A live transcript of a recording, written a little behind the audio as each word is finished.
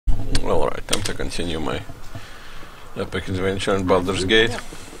Alright, time to continue my epic adventure in Baldur's Gate. As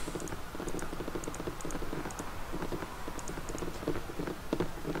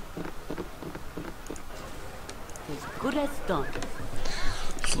good as done.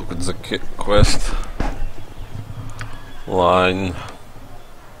 Let's look at the quest line.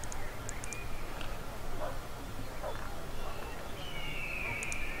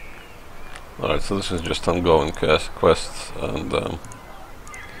 Alright, so this is just ongoing quests, and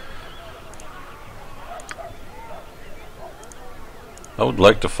I would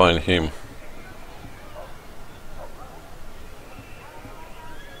like to find him.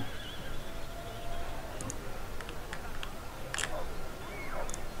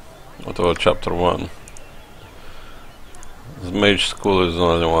 What about chapter 1? The mage school is the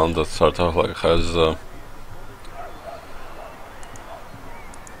only one that sort of like has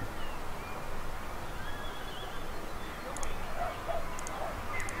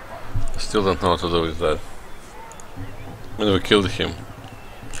still don't know what to do with that. I mean, we killed him,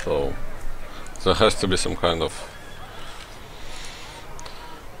 so there has to be some kind of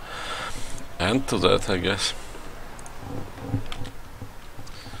end to that, I guess.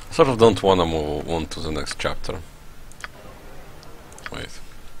 Sort of don't want to move on to the next chapter. Wait.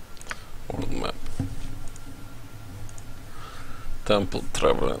 World map. Temple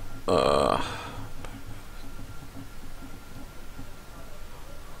traveler.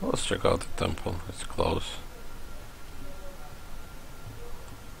 Let's check out the temple. It's close.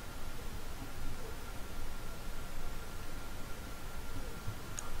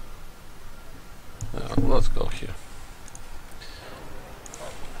 Let's go here.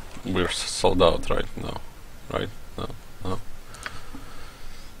 We're sold out right now, right? No.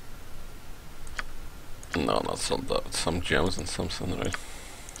 No, not sold out. Some gems and something, right?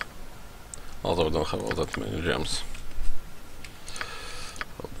 Although we don't have all that many gems.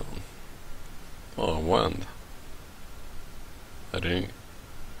 Hold on. Oh, wand. A ring.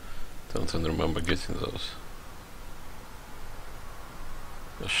 Don't even remember getting those.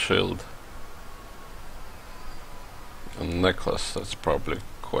 A shield. A necklace, that's probably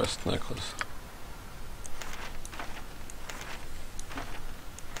quest necklace.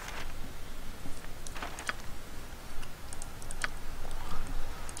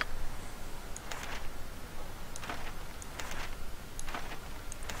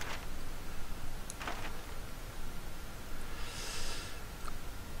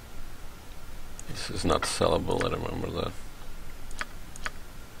 This is not sellable, I remember that.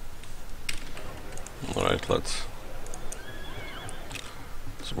 Alright, let's...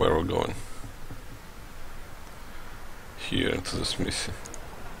 That's where we're going. Here into this mission.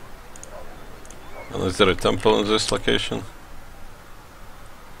 And is there a temple in this location?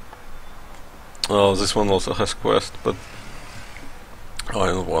 Oh, this one also has quest, but I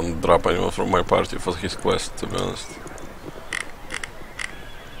don't want to drop anyone from my party for his quest, to be honest.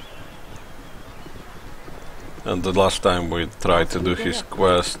 And the last time we tried to do his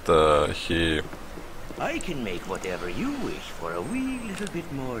quest, he... I can make whatever you wish for a wee little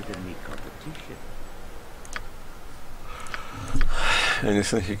bit more than me competition.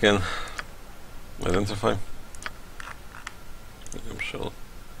 Anything he can identify? I'm sure.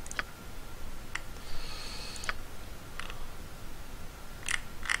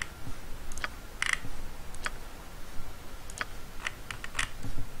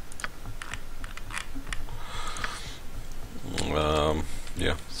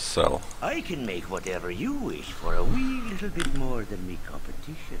 Yeah, sell. I can make whatever you wish for a wee little bit more than me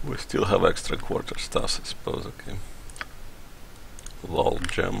competition. We still have extra quarter stuff, I suppose, okay. Lol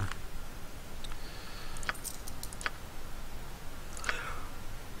gem.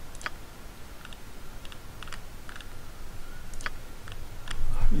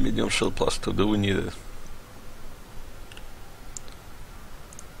 Medium shield plus 2, do we need it?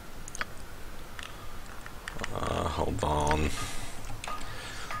 Hold on.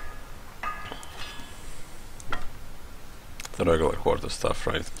 The regular quarter stuff,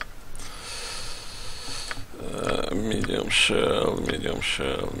 right? Medium shield, medium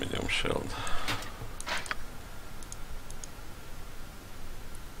shield, medium shield.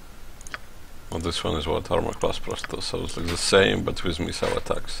 Well, this one is what? Armor class plus 2, so it's like the same but with missile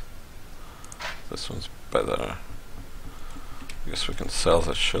attacks. This one's better. I guess we can sell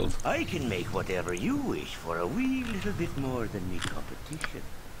that shield. I can make whatever you wish for a wee little bit more than me competition.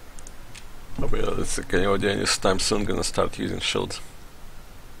 Oh yeah, let's see, Canadian is time soon gonna start using shields.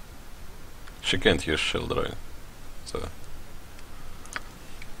 She can't use shield, right? So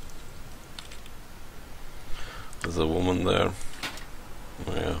there's a woman there.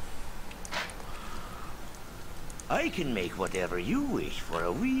 Oh, yeah. I can make whatever you wish for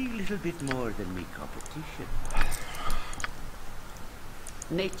a wee little bit more than me competition.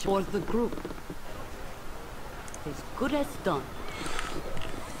 Nature for the group. As good as done.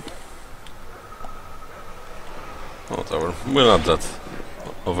 Whatever. We're not that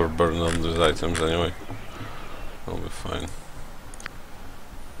overburdened on these items anyway. I'll be fine.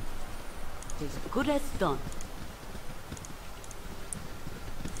 As good as done.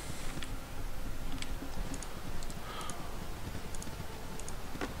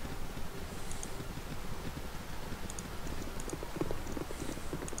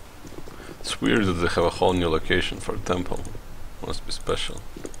 It's weird that they have a whole new location for a temple. Must be special.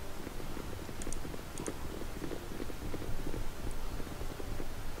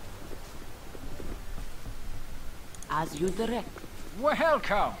 As you direct.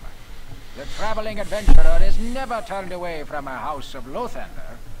 Welcome! The traveling adventurer is never turned away from a house of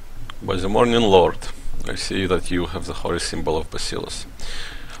Lothander. By the morning, Lord, I see that you have the holy symbol of Bacillus.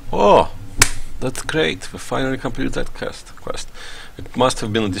 Oh, that's great. We finally completed that quest. It must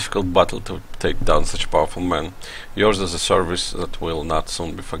have been a difficult battle to take down such a powerful man. Yours is a service that will not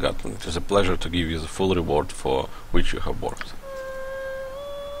soon be forgotten. It is a pleasure to give you the full reward for which you have worked.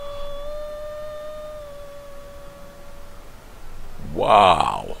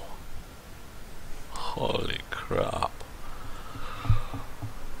 Wow. Holy crap.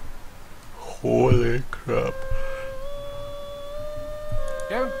 Holy crap.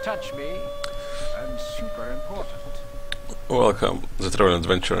 Don't touch me. I'm super important. Welcome, the travel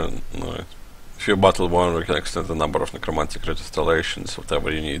adventure. If you battle one, we can extend the number of necromantic installations, whatever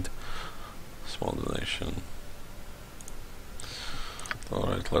you need. Small donation.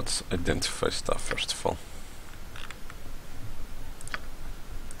 Alright, let's identify stuff first of all.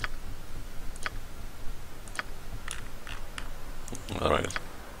 Alright.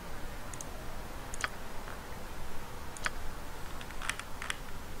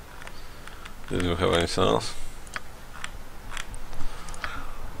 Did you have anything else?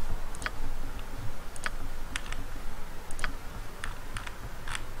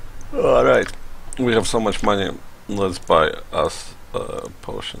 Alright, we have so much money, let's buy us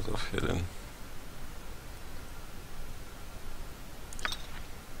potions of healing.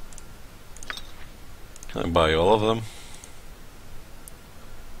 Can I buy all of them?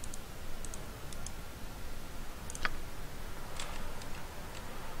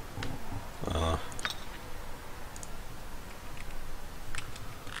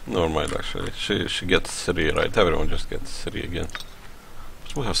 Never mind, actually. She gets 3, right? Everyone just gets 3 again.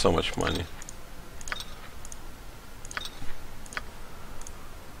 But we have so much money.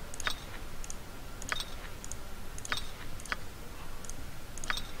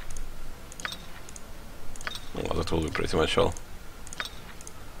 Well, that will be pretty much all.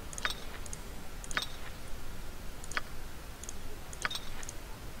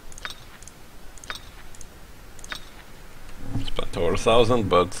 Spent over 1,000,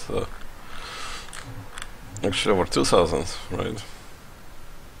 but actually over 2,000, right?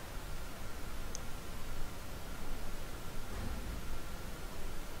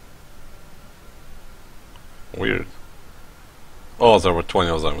 Weird. Oh, there were 20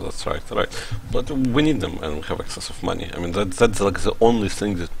 of them, that's right, right. But we need them and we have excess of money. I mean, that's like the only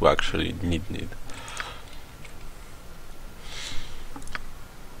thing that we actually need.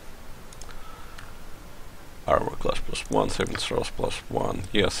 Armor class +1, saving throws +1.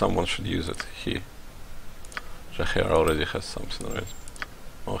 Yeah, someone should use it. Jahir already has something, right?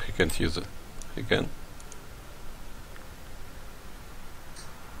 Oh, he can't use it. He can?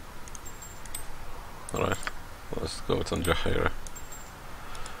 Alright, let's go with on Jahir.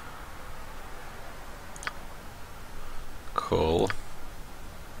 Cool.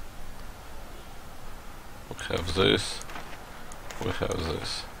 We have this. We have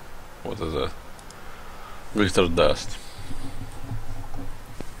this. What is that? Glitter dust.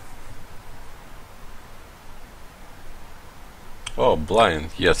 Oh, blind.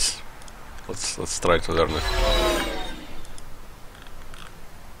 Yes. Let's try to learn it.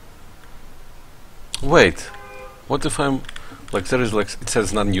 Wait. What if I'm like there is like it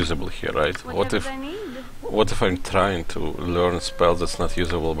says non-usable here, right? What if I'm trying to learn a spell that's not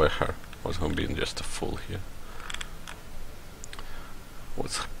usable by her? What's gonna be just a fool here?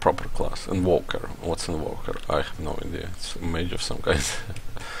 What's proper class? Invoker. What's Invoker? I have no idea. It's a mage of some kind.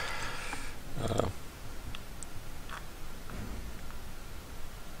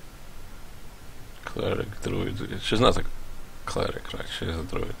 Cleric, druid. She's not a cleric, right? She's a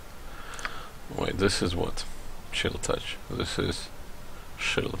druid. Wait, this is what? Chill touch. This is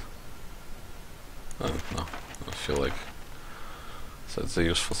shield. I don't know. I feel like that's the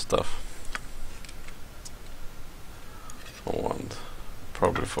useful stuff. A wand.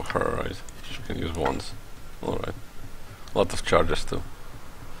 Probably for her, right? She can use wands. Alright. A lot of charges too.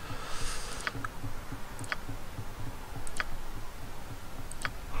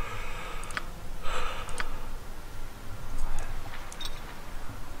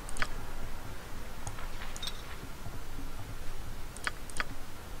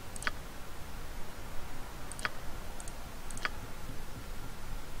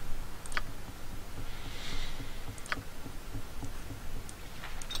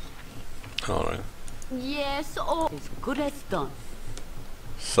 Alright. Yes, oh, as good as done.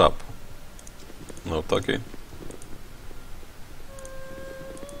 Sup? No talkie?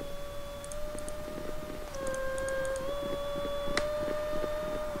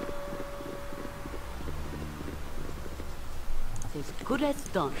 As good as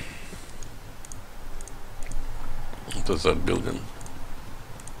done. What is that building?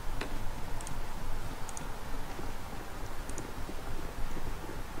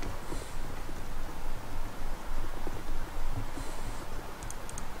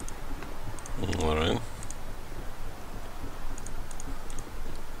 Alright.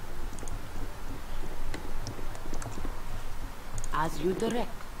 As you direct.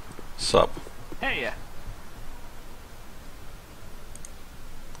 Sup? Hey,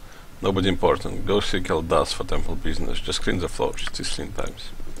 Nobody important. Go see Dust for temple business. Just clean the floors. It's 16 times.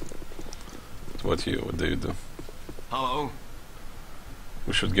 What do you do? Hello?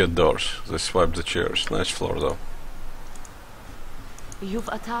 We should get doors. They swipe the chairs. Nice floor though. You've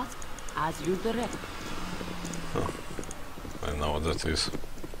a task. As you direct. I know what that is.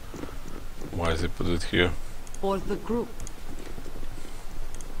 Why they put it here? For the group.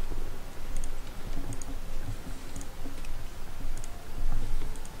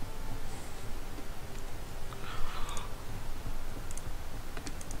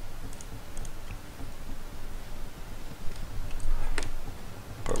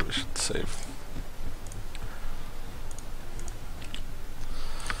 Probably should save.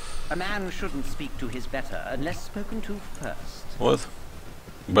 A man shouldn't speak to his better unless spoken to first. What?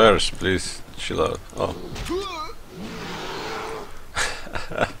 Bears, please chill out. Oh.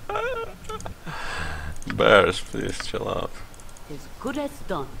 Bears, please chill out. As good as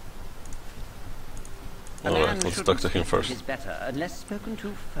done. Alright, let's talk to him first. His better unless spoken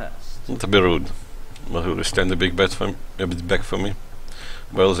to first. Not to be rude, but will you stand a bit back for me?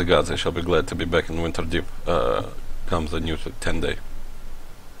 Well, the gods, I shall be glad to be back in Winter Deep. Comes the new 10 day.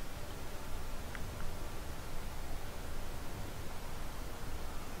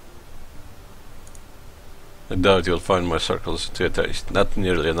 I doubt you'll find my circles to your taste. Not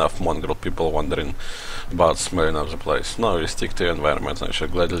nearly enough mongrel people wandering about smelling of the place. No, you stick to your environment and I shall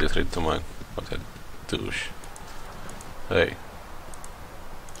gladly retreat to mine. What a douche. Hey.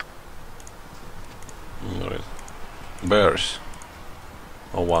 Alright. Bears.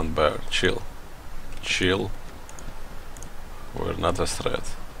 Oh, one bear. Chill. Chill. We're not a threat.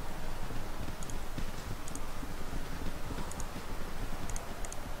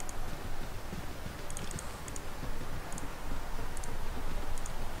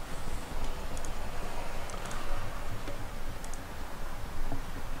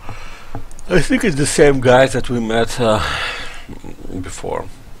 I think it's the same guy that we met before.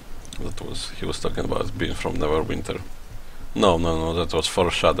 He was talking about being from Neverwinter. No, that was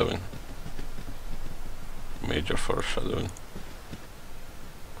foreshadowing. Major foreshadowing.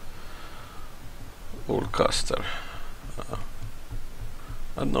 Ulcaster. I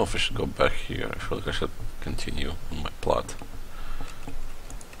don't know if I should go back here. I feel like I should continue on my plot.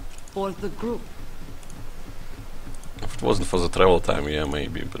 For the group. If it wasn't for the travel time, yeah,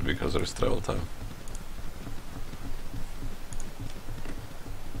 maybe, but because there is travel time.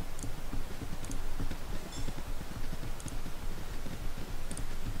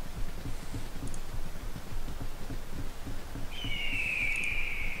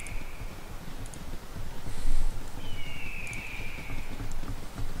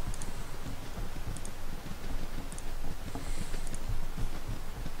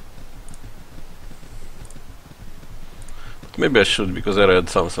 Maybe I should, because I read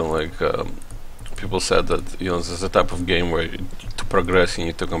something like people said that, you know, there's a type of game where to progress you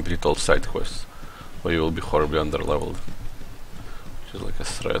need to complete all side quests, or you will be horribly underleveled, which is like a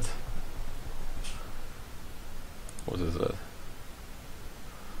threat. What is that?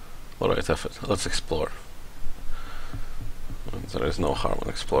 Alright, F it. Let's explore. And there is no harm in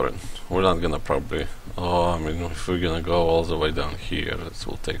exploring. We're not gonna probably... Oh, I mean, if we're gonna go all the way down here, this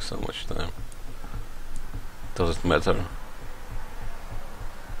will take so much time. Does it matter?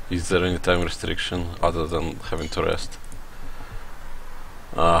 Is there any time restriction other than having to rest?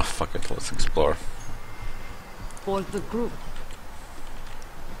 Ah, fuck it, let's explore. For the group.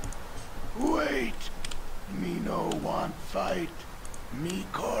 Wait! Me no want fight. Me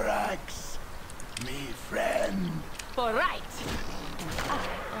Korax. Me friend. For right.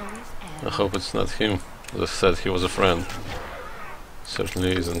 I hope it's not him that said he was a friend.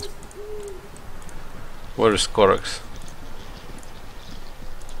 Certainly isn't. Where is Korax?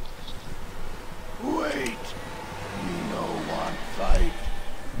 Wait! Me no want fight.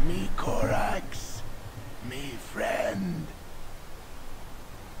 Me Korax. Me friend.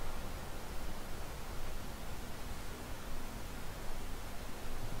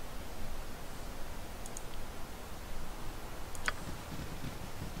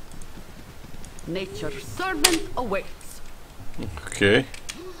 Nature's servant awaits. Okay.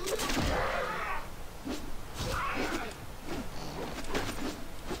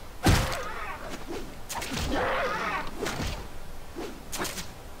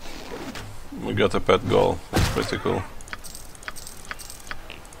 We got a pet goal. That's pretty cool.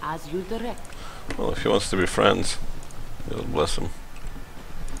 As you direct. Well, if he wants to be friends, God bless him.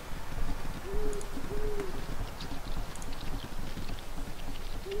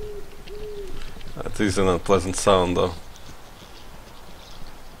 That is an unpleasant sound, though.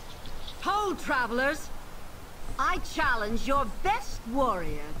 Hold, travelers! I challenge your best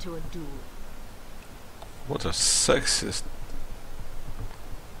warrior to a duel. What a sexist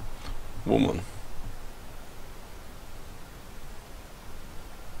woman.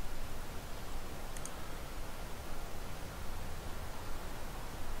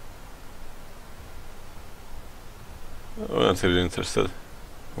 I'm not really interested.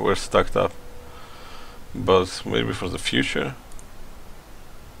 We're stacked up. But maybe for the future.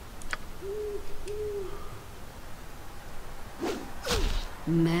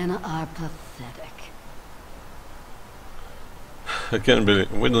 Men are pathetic. I can't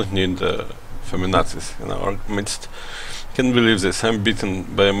believe we don't need feminazis in our midst. Can't believe this. I'm beaten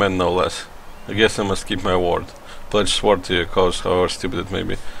by a man no less. I guess I must keep my word. Pledge sword to your cause, however stupid it may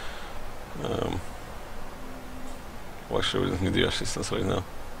be. Well, actually, we don't need your assistance right now.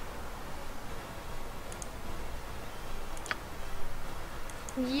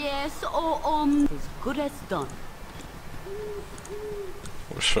 Yes, as good as done.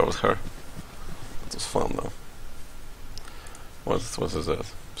 We showed her. It was fun though. What is that?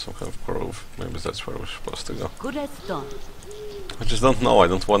 Some kind of grove. Maybe that's where we're supposed to go. Good as done. I just don't know. I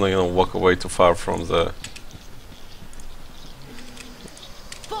don't want to, walk away too far from the.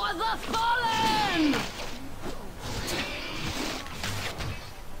 For the fallen!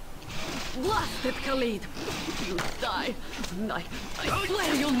 Blasted Khalid! You die. I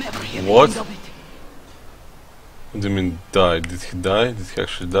swear you'll never hear the What? end of it. What do you mean die? Did he die? Did he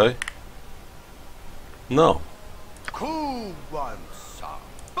actually die? No. Cool one, sir.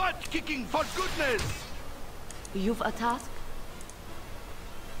 Butt kicking for goodness! You've a task?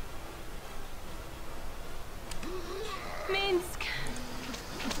 Minsk!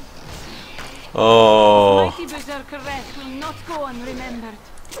 Oh. Mighty Berserker Wrath will not go unremembered.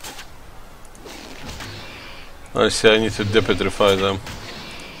 I see. I need to depetrify them.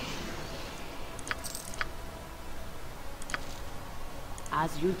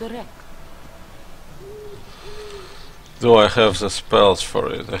 As you direct. Do I have the spells for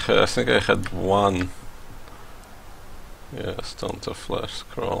it? I think I had one. Yeah, Stone to Flesh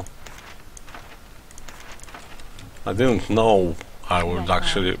Scroll. I didn't know I would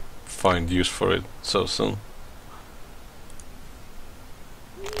actually find use for it so soon.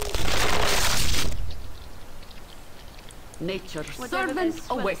 Nature's servant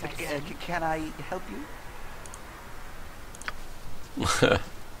awaits. Can I help you?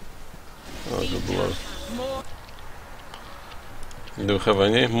 Oh, good lord. Do we have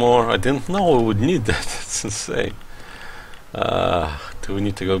any more? I didn't know we would need that. That's insane. Do we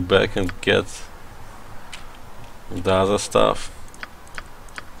need to go back and get the other stuff?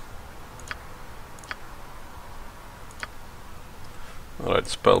 Alright,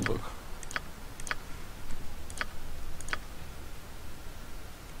 spellbook.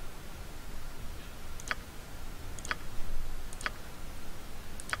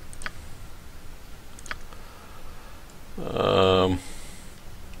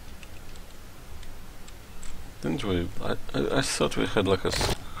 Didn't we? I thought we had like a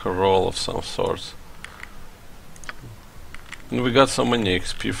scroll of some sort. And we got so many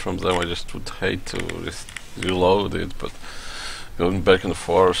XP from them, I just would hate to reload it, but going back and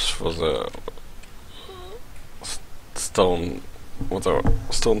forth for the stone, whatever,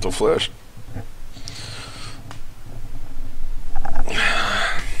 stone to flesh.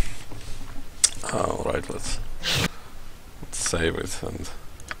 Alright, let's save it and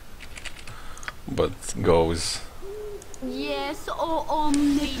but go with Yes, oh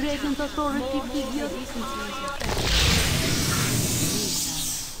omnipresent authority figure.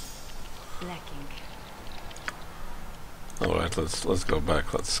 Lacking. All right, let's go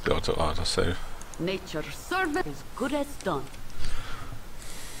back. Let's go to autosave. Nature's servant is good as done.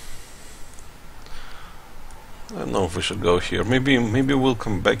 I don't know if we should go here. Maybe we'll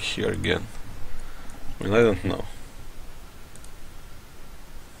come back here again. I mean, I don't know.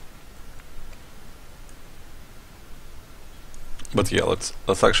 But yeah, let's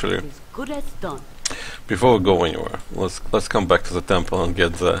actually, Is good as done. before we go anywhere, let's come back to the temple and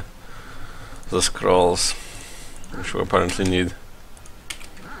get the scrolls, which we apparently need.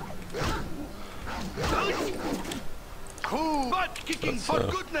 Cool. Butt kicking That's, for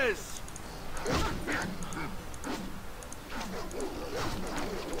goodness.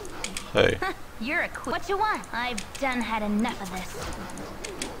 Hey, You're a What you want? I've done had enough of this.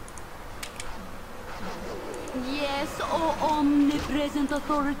 Yes, oh omnipresent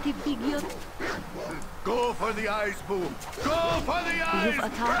authority figure. Go for the eyes, boo. Go for the eyes. You've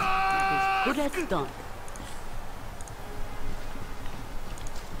attacked. Is good as done.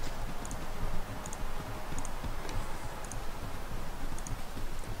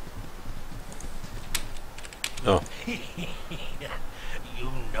 oh, You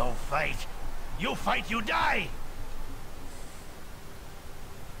no fight. You fight, you die.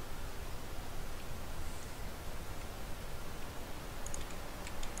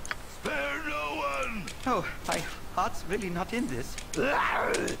 Spare no one. Oh, my heart's really not in this.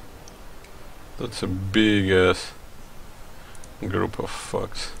 that's a big ass group of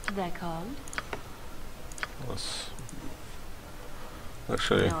fucks. They're called Let's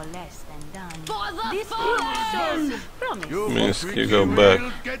actually no less than done. For the this shows promise. You Means fuck you go will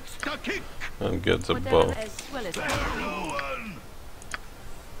back. Gets the kick. and get the Whatever bow. as well as No one.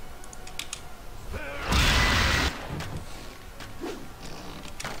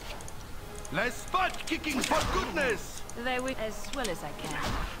 Less butt kicking for goodness. they will as well as I can.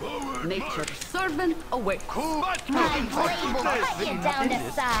 Forward Nature's march. servant awaits. Cool. Butt My kicking for blade will goodness. cut you down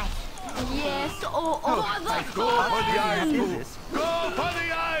to size. Yes, oh Go for the eyes, in boo. this. Go for the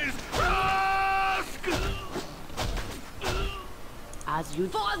eyes. Ask. as you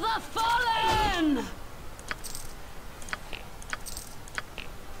for the fallen.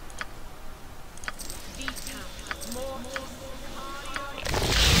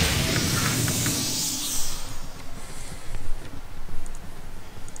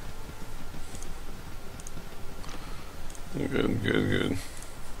 Good.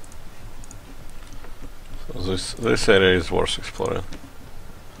 So this area is worth exploring.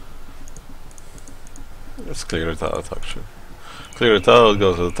 Let's clear it out actually. Clear it out,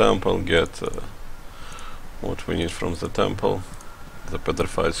 go to the temple, get what we need from the temple. The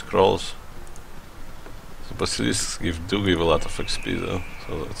petrified scrolls. The basilisks do give a lot of XP though,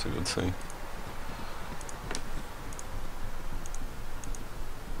 so that's a good thing.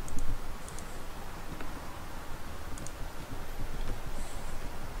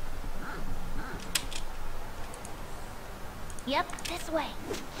 Yep, this way.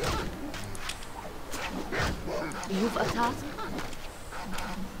 You've attacked.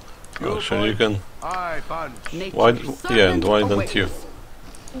 Actually, you can. I punch. Why? Nature's Yeah, and servant why don't awaits. you?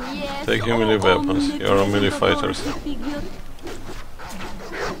 Yes, Take your melee oh weapons. You're a melee omnipresent fighters. authority figure.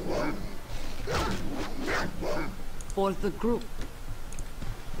 For the group.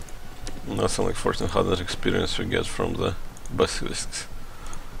 Nothing like 1400 experience we get from the basilisks.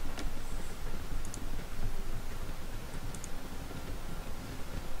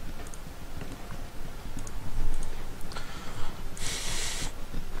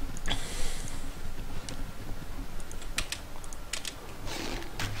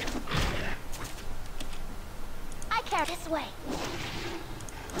 I care this way.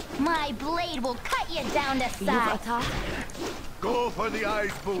 My blade will cut you down to You've size. attacked. Go for the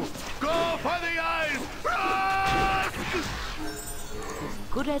eyes, boo. Go for the eyes. Ask.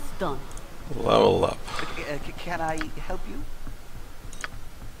 Good as done. Level up. Can I help you?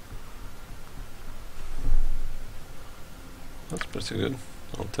 That's pretty good.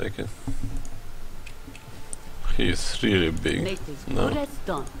 I'll take it. He's really big. Nate is No. good as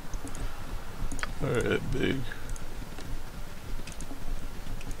done. Very big.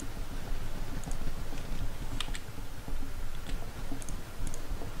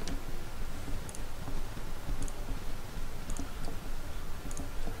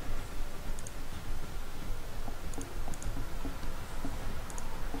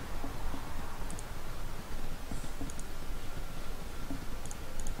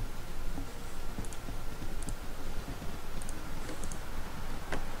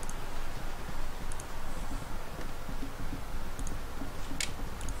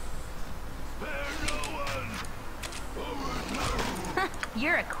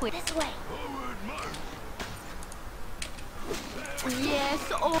 You're a quit. This way. Yes,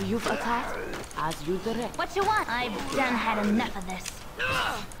 oh, you've attacked as you direct. What you want? I've done had enough of this.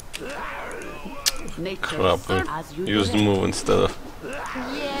 Nature Crap, serve as you use the direct. move instead of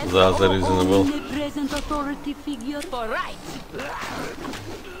Yes, the other reasonable. omnipresent authority figure. For right.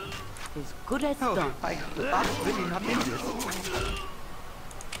 As good as Oh, done. my heart's really not in this.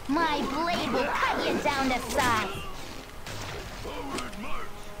 My blade will cut you down to size.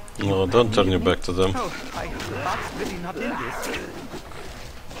 No, don't turn your back to them. Oh, my heart's really not in this.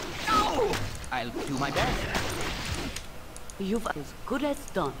 I'll do my best. You've as good as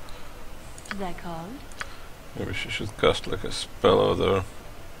done. That called? Maybe she should cast like a spell over there.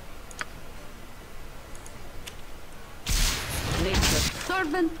 Nature's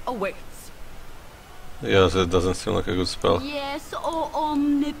servant awaits. Yes, it doesn't seem like a good spell. Yes, oh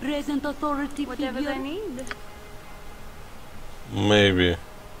omnipresent authority Whatever figure. they need. Maybe.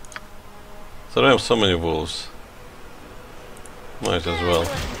 There are so many wolves. Might as well.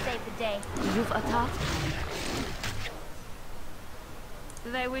 Save the day. You've attacked.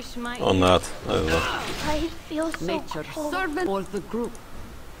 They wish my Or not. I don't know. I feel so Nature's cold. servant for the group.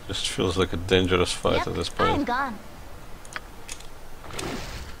 Just feels like a dangerous fight Yep, at this I'm point. gone.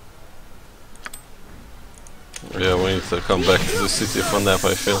 Yeah, we need to come back to the city for nap,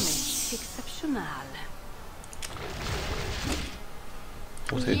 I feel. Exceptional.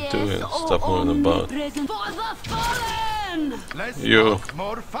 What are you Yes, doing? oh Stop moving about. omnipresent for the fallen. Let's You. talk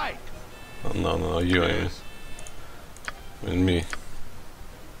more fight. Oh, no, you I mean me.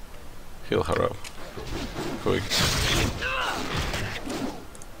 Heal her up. Quick.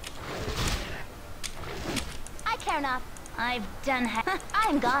 I care not. I've done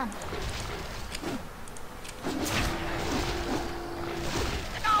I'm gone.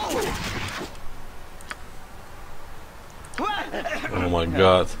 Oh my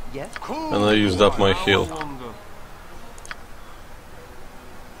god. Yes? And I used up my heal.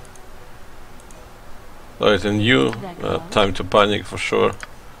 Right, and you, time to panic for sure.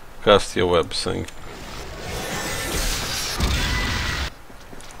 Cast your web sync.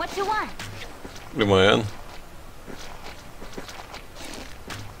 What you want? Be my in.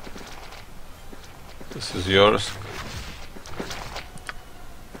 This is yours.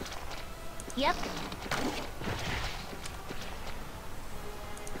 Yep.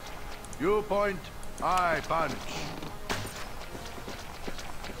 You point, I punch.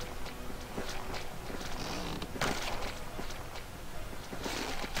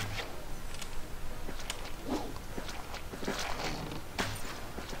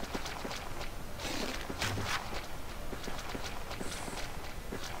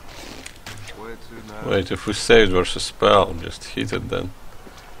 Wait, if we saved versus spell, just hit it then.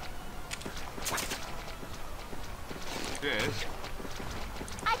 Yes.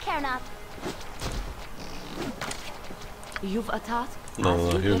 I care not. You've attacked.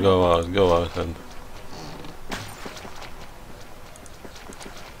 No, you go out and...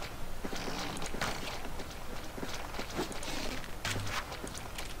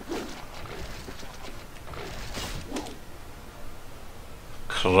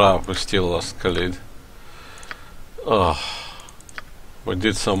 Crap, we still lost Khalid. Oh, we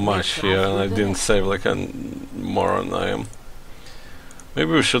did so much here and I didn't save like a moron I am.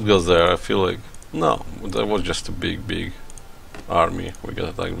 Maybe we should go there, I feel like... No, that was just a big army we got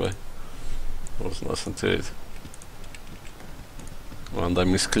attacked by. There was nothing to it. And I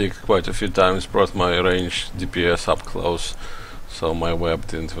misclicked quite a few times, brought my range DPS up close, so my web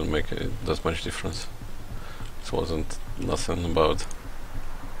didn't even make that much difference. It wasn't nothing about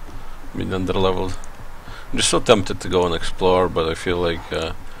being underleveled. I'm just so tempted to go and explore, but I feel like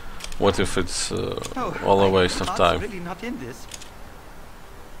what if it's all a waste of time? Really not in this.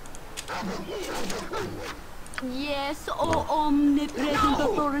 Yes, oh omnipresent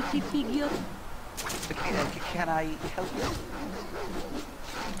authority figure. Can I help you?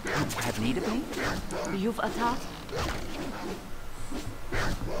 You have need of me? You've attacked.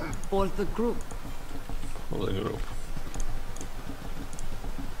 For the group. For the group.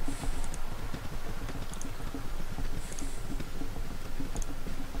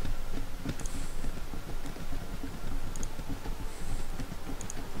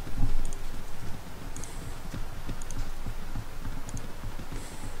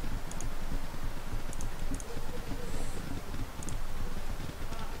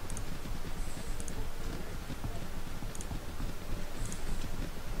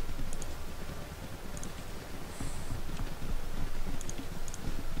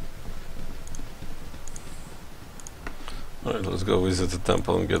 Alright, let's go visit the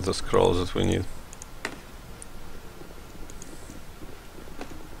temple and get the scrolls that we need.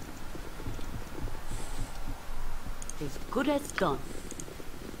 good as done.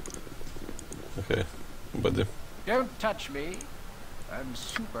 Okay, buddy. Don't touch me. I'm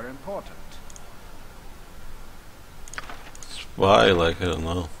super important. Why? Like, I don't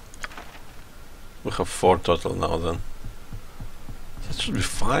know. We have 4 total now then. That should be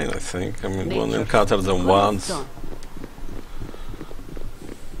fine, I think. I mean, we'll encounter them once. Done.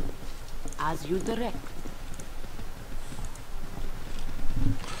 As you direct.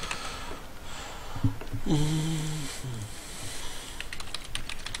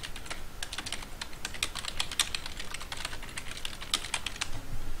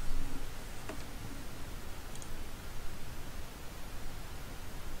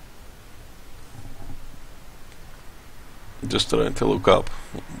 Just trying to look up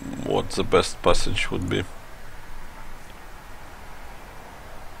what the best passage would be.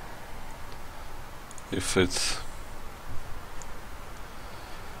 If it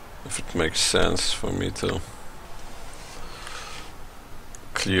makes sense for me to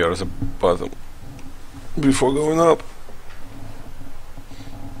clear the bottom before going up.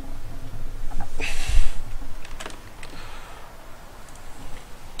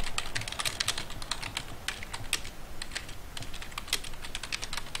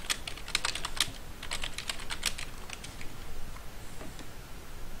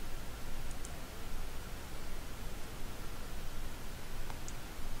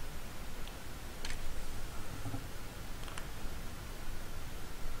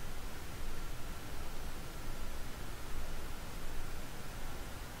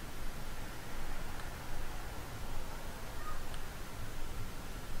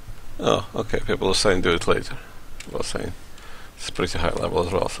 Oh, okay, people are saying do it later. People are saying it's pretty high level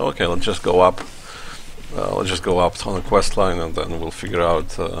as well. So okay, let's just go up. Let's just go up on the quest line, and then we'll figure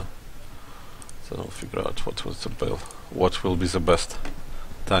out. What will be the best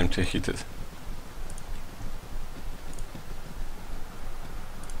time to hit it.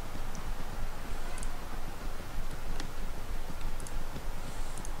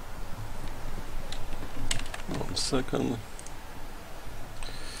 One second.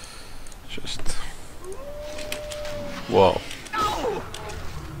 Just... Whoa.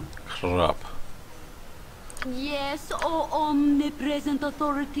 Crap. Yes, oh omnipresent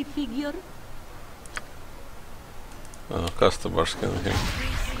authority figure. Customers can hear.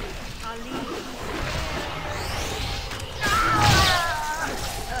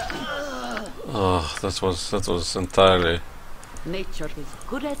 Oh, that was entirely... Nature is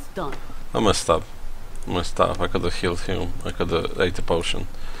good as done. I messed up. I could have healed him. I could have ate a potion.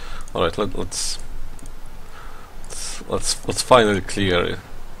 Alright, let's finally clear it.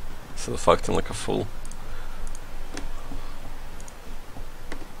 Instead of acting like a fool.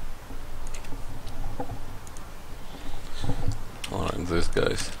 Alright, these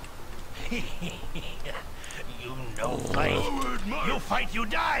guys. You no fight. You fight, you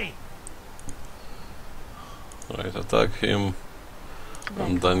die. Alright, attack him.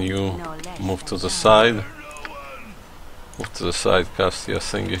 And then you move to the side. Move to the side, cast your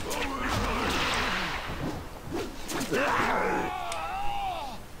thingy.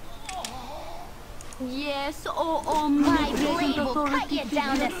 Yes, oh omnipresent Will cut authority you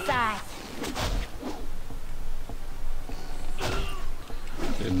down figure. to size.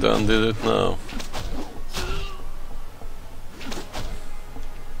 You done did it now.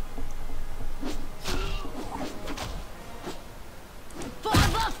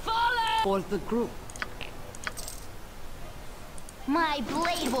 For the group. My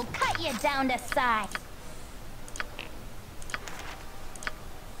blade will cut you down to size.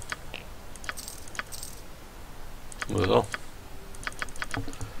 Well.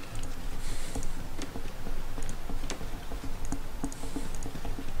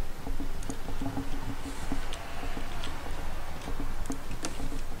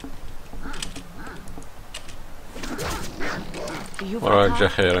 Alright,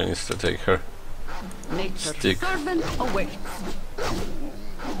 Jahera needs to take her. Nature's Stick. servant awaits.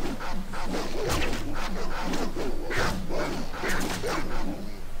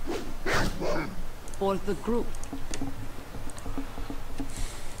 For the group.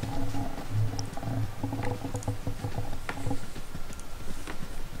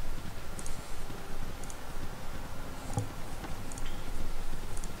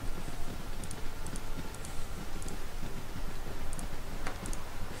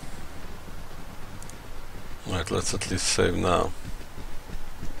 Right, let's at least save now.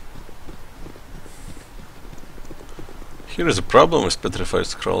 Here is a problem with petrified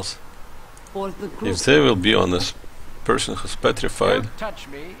scrolls. For the group. If they will be on this person who's petrified, Don't touch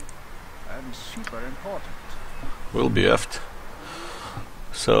me. I'm super important. will be effed.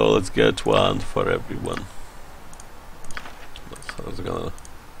 So let's get one for everyone. That's gonna...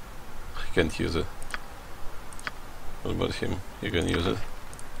 He can't use it. What about him? He can use it.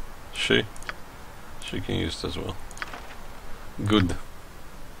 She can use it as well. Good.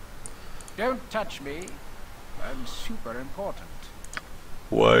 Don't touch me. I'm super important.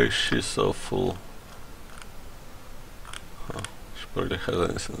 Why is she so full? Huh. She barely has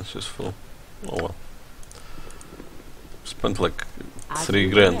anything, she's full. Oh well. Spent like 3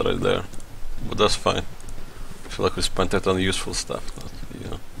 grand right there. But that's fine. I feel like we spent it on useful stuff, not, you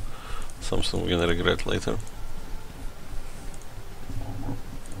know, something we're gonna regret later.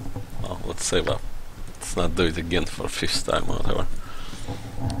 Oh, let's save up. Let's not do it again for 5th time or whatever.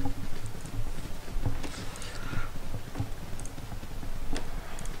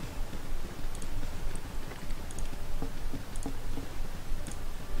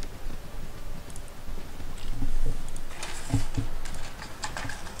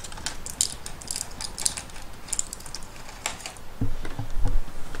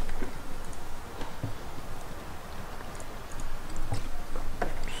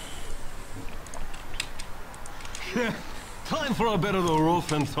 Time for a bit of the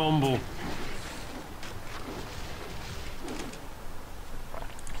rough and tumble.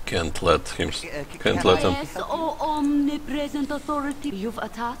 Can't let him. Can't let him. Yes, oh omnipresent authority. You've a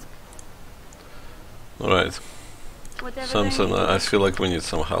task? Alright. Samson, I feel like we need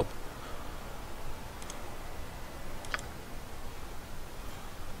some help.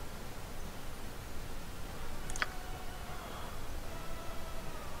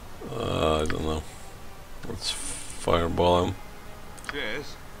 I don't know. Let's fireball him.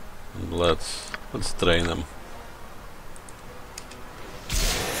 Yes. And let's drain him.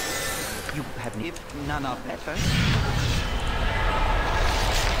 You have none are better.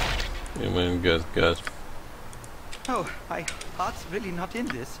 You mean good. Oh, my heart's really not in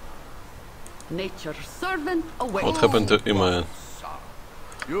this. Nature's servant away. What happened to Iman?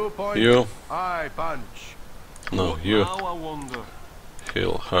 You point. You? I punch. No, you. Now I wonder.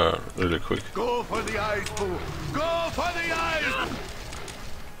 Heal her really quick. Go for the eyes, boo. Go for the eyes.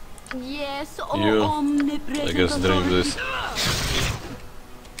 Yes, You, oh omnipresent I guess, drink this.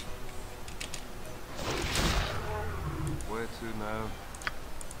 Where to now?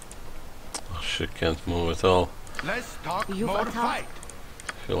 Oh, she can't move at all. Let's talk You've more attacked. fight.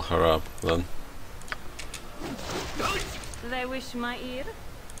 Heal her up then. They wish my ear.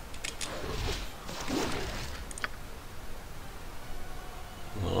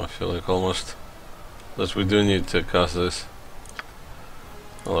 No, I feel like almost that we do need to cast this.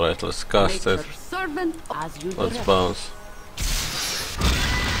 Alright, let's cast it. Nature's servant as you Let's direct. bounce.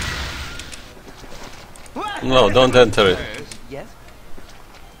 No, don't enter it. Yes?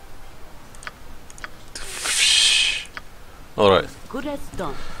 Alright, Good as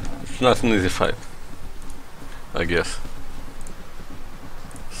done. it's not an easy fight, I guess.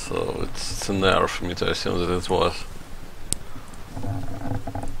 So it's an error for me to assume that it was.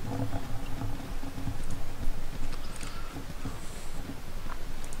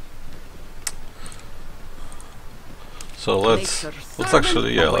 So let's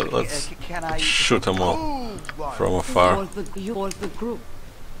actually, yeah, let's Can I shoot them all from afar, You hold the group.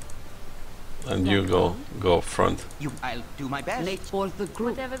 and you go front. I'll do my best. Nature holds the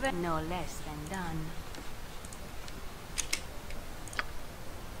group. Whatever they... No less than done.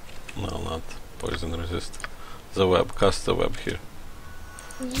 No, not poison resist. The web, cast the web here.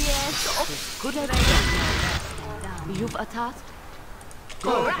 Yes, oh, good as No done. less than done. You've a task?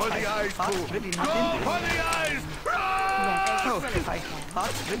 Go for the eyes, Heart's boo. really Go not in for this. the eyes. Oh, my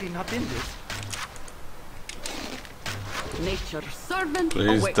heart's really not in this. Nature's servant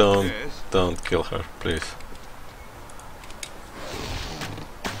Please away. don't kill her, please.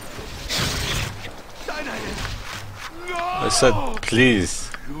 No. I said please.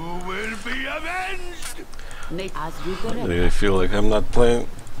 You will be avenged. As you I direct. really feel like I'm not playing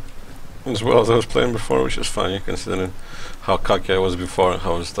as well as I was playing before, which is funny considering how cocky I was before and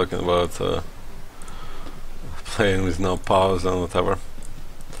how I was talking about playing with no pause and whatever.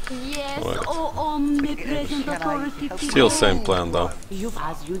 Yes, Right. oh omnipresent Can I authority. help Still same plan though. You've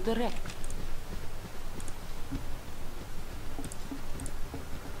as you direct.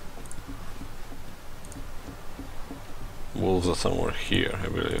 Wolves are somewhere here, I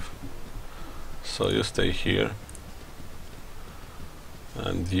believe. So you stay here.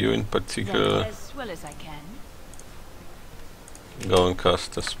 And you in particular As well as I can. go and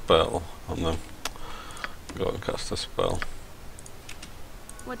cast a spell on them. Go and cast a spell.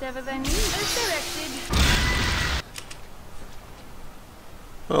 Whatever they need is directed.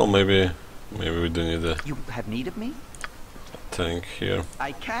 Well, maybe we do need a You have need of me? tank here.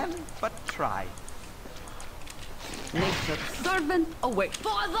 I can, but try. Nature's servant awaits.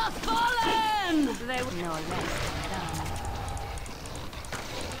 For the fallen! They will no less done.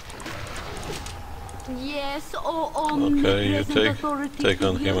 Yes, Okay, you take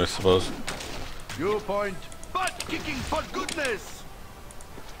on him, I suppose. Viewpoint. Butt kicking for goodness!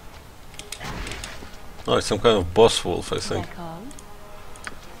 Oh, it's some kind of boss wolf, I think.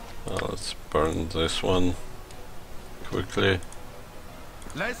 Let's burn this one quickly.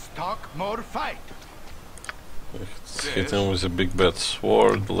 Less talk, more fight. Let's hit him with a big bad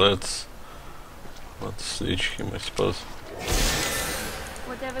sword. Let's leech him, I suppose.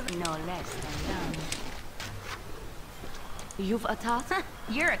 Whatever. No less than done. You've attacked?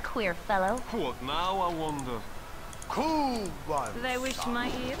 You're a queer fellow. What now, I wonder? Cool one. They wish my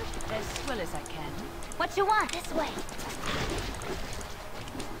ear as well as I can. What you want? This way.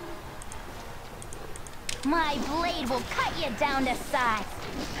 My blade will cut you down to size.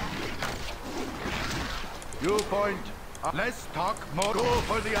 Viewpoint. Less talk, more. Go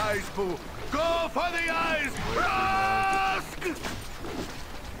for the eyes, boo. Go for the eyes. Rask!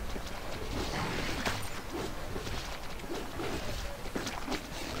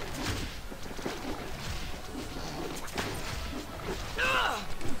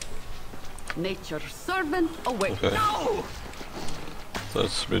 Nature's servant awaits. Okay. No!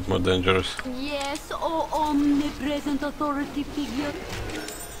 That's a bit more dangerous. Yes, oh omnipresent authority figure.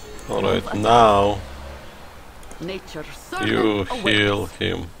 Alright, now Nature's servant you awaits. heal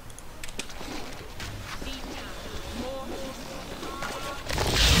him.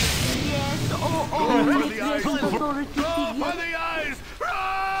 Yes, oh Go for the omnipresent eyes. authority Go for figure. the eyes.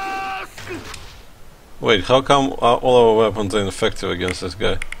 Rask! Wait, how come all our weapons are ineffective against this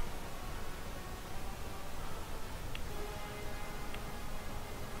guy?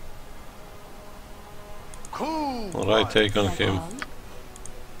 Cool. Alright, take on him.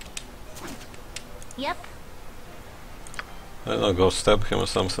 Yep. I don't know, go stab him or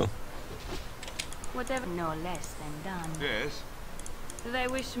something. Whatever. No less than done. Yes. They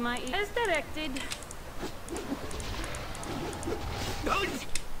wish my ear as directed.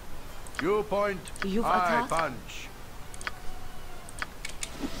 Viewpoint. You've Eye attacked? punch.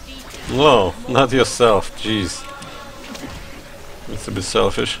 No, not yourself, jeez. It's a bit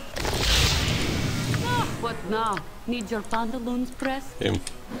selfish. What now? Need your pantaloons pressed? Him.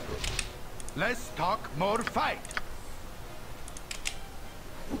 Less talk, more fight.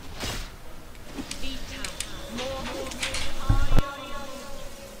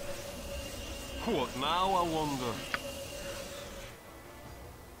 What now, I wonder?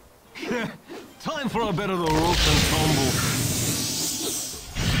 Time for a bit of the rough and tumble.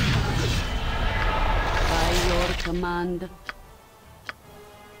 By your command.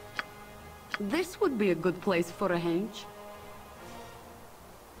 This would be a good place for a henge.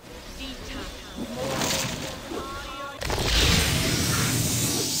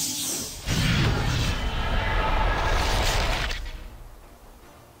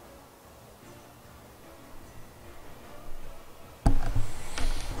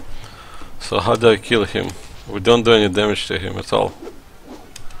 So how do I kill him? We don't do any damage to him at all.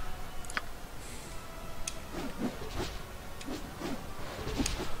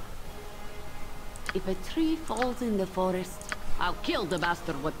 If a tree falls in the forest, I'll kill the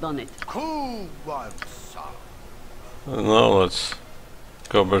bastard what done it. Cool one, son. Now let's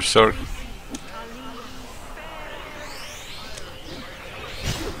go berserk.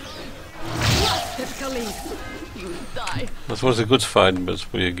 Typically, you die. That was a good fight,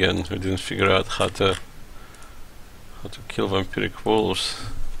 but we didn't figure out how to kill vampiric wolves.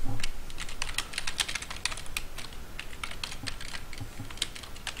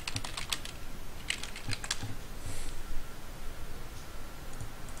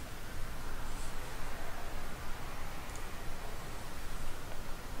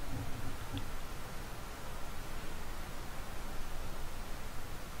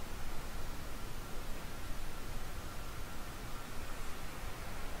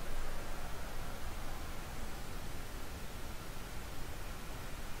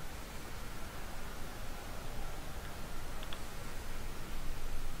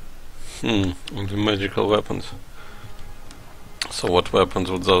 The magical weapons. So what weapons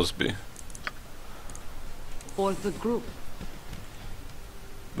would those be? For the group.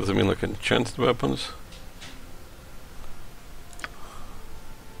 Does it mean like enchanted weapons?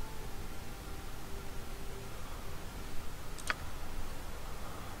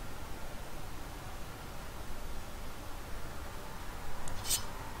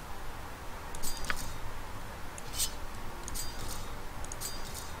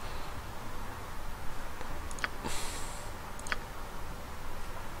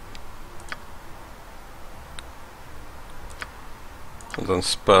 And then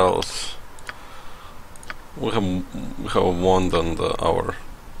spells. We have a wand and our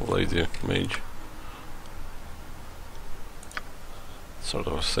lady mage. Sort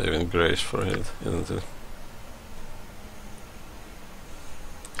of a saving grace for it, isn't it?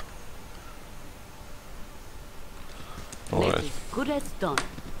 Alright. Good as done.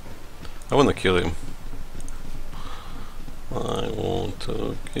 I wanna kill him. I want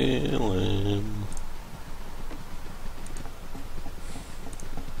to kill him.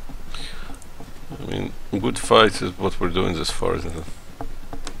 I mean, good fights is what we're doing this for, isn't it?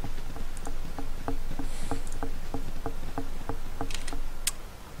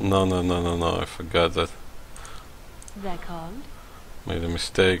 No, I forgot that. They're called? Made a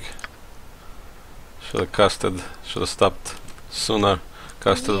mistake. Should have casted, should have stopped sooner.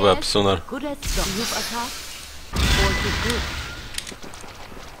 Casted web sooner. Good as done. You've attacked?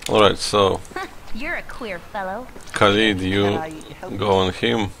 Alright, so You're a queer fellow. Khalid, Can you I help go on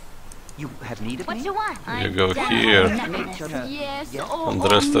him. You have need of What me? you want? You go down here. for nothing. Yes, And the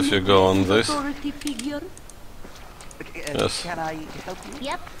rest of you go on this. authority figure. Yes. Can I help you?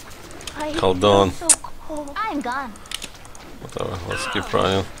 Yep. I Hold feel on. so cold. I'm gone. Whatever, let's keep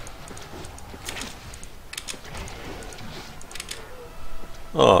running.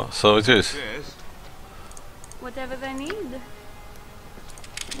 Oh, so it is. Yes. Whatever they need.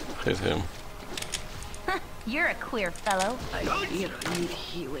 Hit him. You're a queer fellow. I fear I need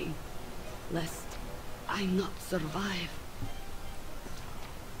healing, lest I not survive.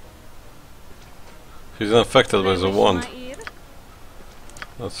 He's not affected by the Whisper wand. my ear.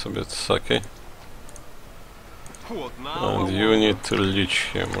 That's a bit sucky. What now? And you need to leech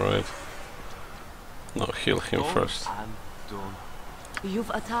him, right? No, heal him first. I'm done. You've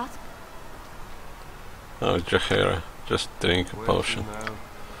attacked? Oh, Jahira, just drink a Where potion to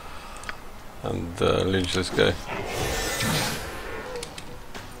now? and leech this guy.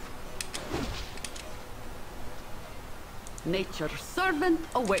 Nature's servant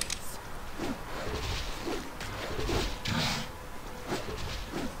awaits.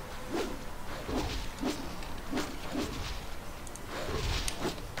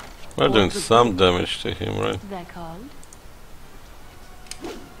 We're doing some damage to him, right? They're called?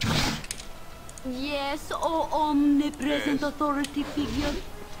 Yes, oh omnipresent authority figure.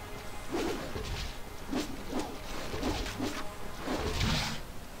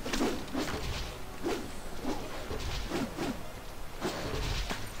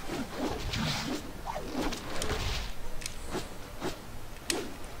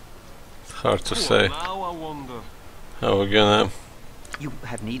 It's hard to say. Now I wonder. How we gonna... You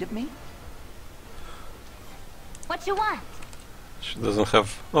have need of me? What you want? She doesn't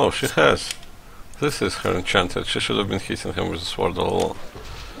have... Oh, she has. This is her enchanted. She should have been hitting him with the sword all along.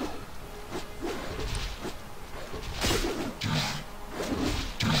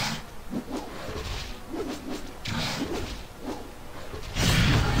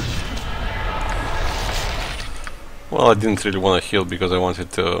 Well, I didn't really want to heal because I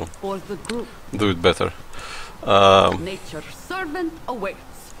wanted to For the group, do it better. nature's servant awaits.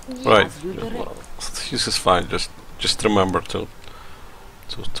 Right. As you direct. Well, this is fine. Just remember to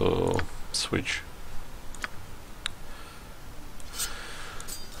switch.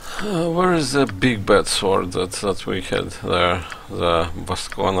 Where is the big bad sword that we had there? The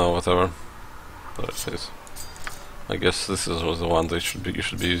Vascona, whatever. There it is. I guess this was the one that you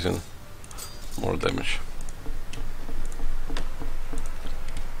should be using. More damage.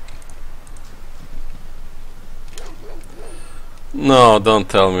 No, don't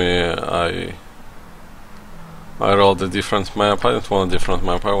tell me I rolled a different map. I don't want a different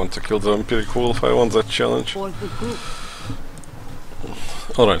map. I want to kill the Empiric Wolf. I want that challenge. For the group,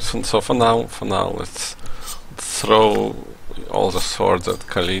 Alright, so for now, let's throw all the swords at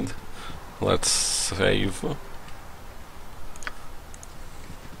Khalid. Let's save.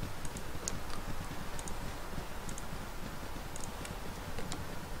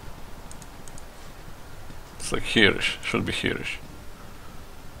 It's like here-ish, should be here-ish.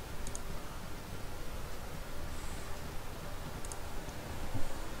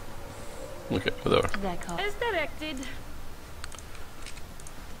 Okay, whatever. they're called. As directed.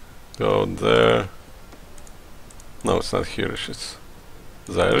 Go there. No, it's not here-ish, it's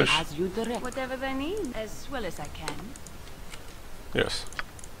there-ish. As you direct. Whatever they need, as well as I can. Yes.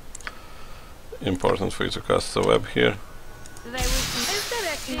 Important for you to cast the web here. They will as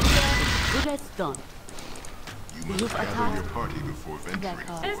directed. Good as done. You must gather your party before venturing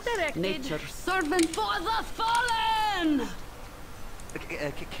As forth. directed. Nature's servant for the fallen.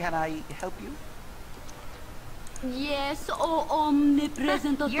 Can I help you? Yes, oh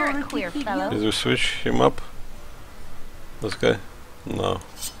omnipresent authority You're a queer figure. fellow. Did we switch him up? This guy? No.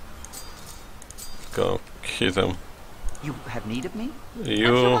 Go hit him. You have need of me?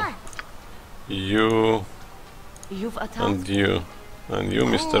 You, You've attacked. and you,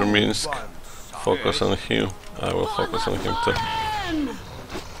 Mr. Minsk. Focus on him. I will focus on him too.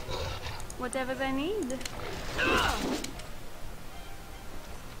 Whatever they need.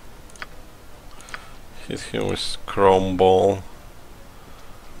 Hit him with chrome ball.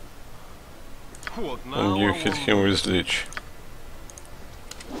 What now? And you hit him with leech.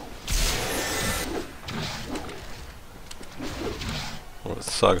 Well, it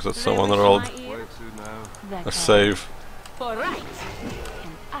sucks that someone rolled a save. For right.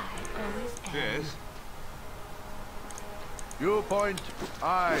 And I always am. Yes. You point,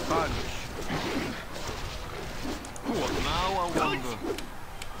 I punch. What now, I wonder?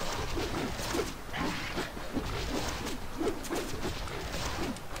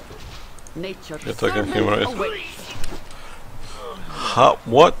 Nature. You're attacking him, right? Awaits. How?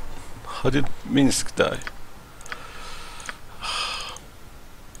 What? How did Minsk die?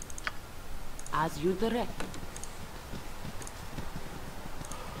 As you direct.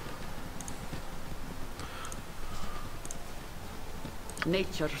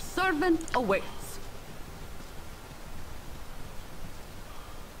 Nature's servant awaits.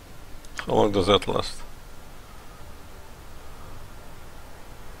 How long does that last?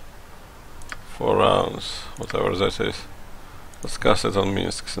 4 rounds, whatever that is. Let's cast it on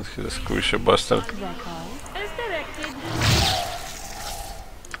Minsk since he's a squishy bastard. As directed.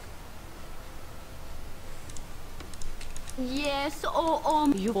 Yes,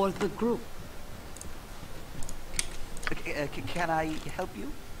 you for the group. Can I help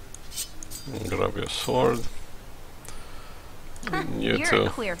you? Grab your sword. You You're too. a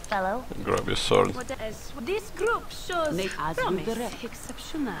queer fellow. Grab your sword. This group shows As you promise. direct.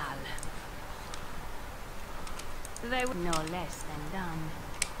 Exceptional. They were no less than done.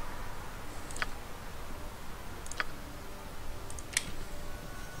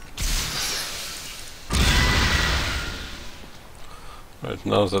 Right,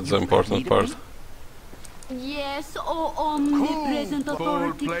 now that's the important part. Yes, omnipresent Cool,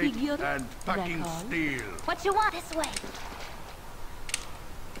 authority gold plate figure. and fucking Record. steel. What you want this way?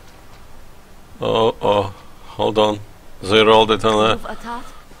 Oh, hold on. They rolled it You've attacked.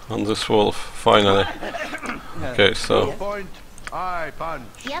 on this wolf, finally. Okay, so Point, I punch.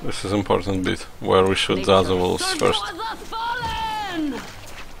 Yep. this is important bit where we shoot the other wolves first. For the fallen!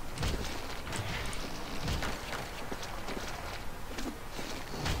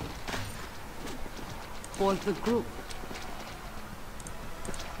 For the group.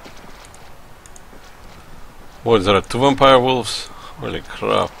 What, there are 2 vampire wolves? Holy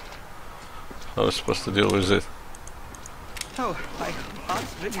crap. How are we supposed to deal with it? Oh, my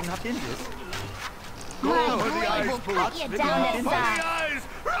heart's really not in this. Go My for the blade eyes, will boo. cut you Go down for to the size. eyes.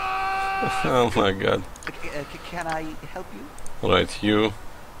 Run! Oh my god. Can I help you? Right, you,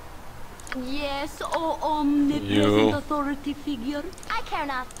 Yes, omnipresent You. authority figure. I care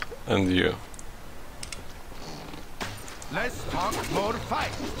not. and you. Let's talk more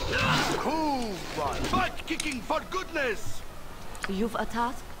fight. Cool one. Butt kicking for goodness. You've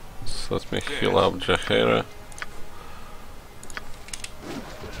attacked. So let me heal up Jahera.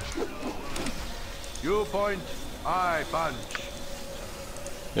 You point, I punch.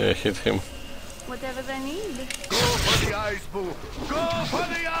 Yeah, hit him. Whatever they need. Go for the eyes, boo. Go for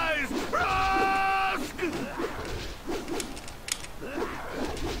the eyes. Rusk!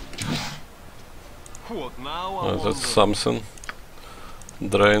 What now, I Oh, wonder? that's Samson.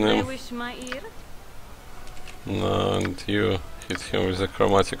 Drain I him. wish my ear. No, and you hit him with a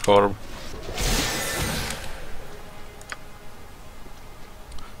chromatic orb.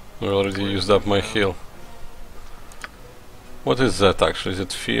 We already used up my heal. What is that actually? Is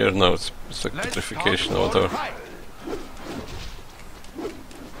it fear? No, it's like Let's petrification talk or more whatever. fight.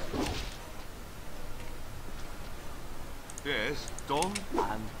 Yes, done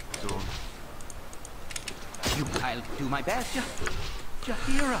and done. I'll do my best.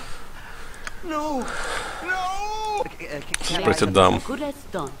 Jahira. No. No. It's pretty dumb, Good as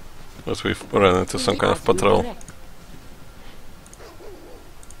done. but we've run into some kind of As you patrol. direct.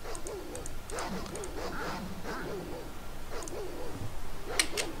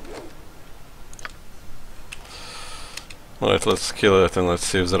 Alright, let's kill it and let's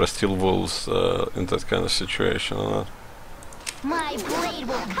see if there are still wolves in that kind of situation or not. My blade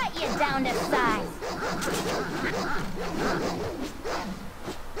will cut you down to size.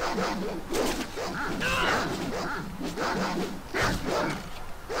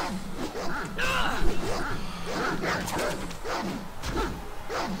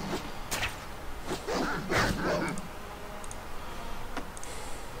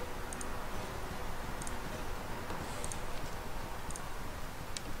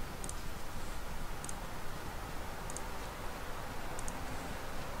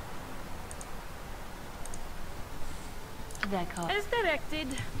 As directed.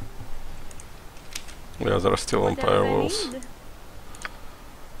 Yeah, there are still vampire wolves.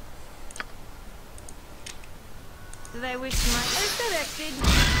 They wish my as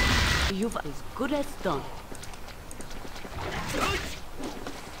directed. You've as good as done.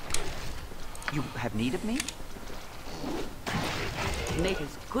 You have need of me? Make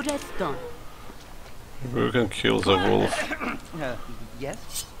as good as done. We can kill the wolf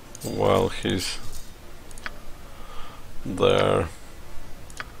Yes? while he's there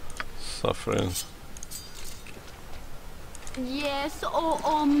suffering. Yes, oh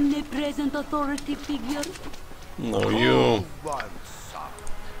omnipresent authority figure. No, you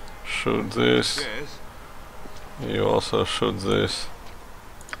shoot this. Yes. You also shoot this.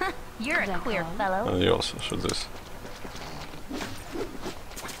 You're a queer fellow. And you also shoot this.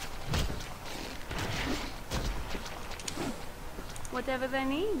 Whatever they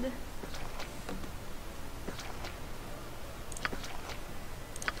need.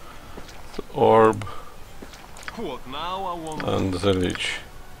 The orb What now, I wonder? and the leech.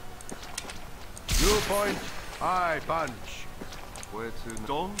 You point, I punch. Where to?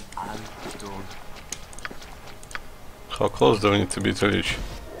 Done and done. How close do we need to be to leech?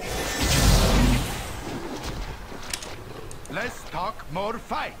 Less talk, more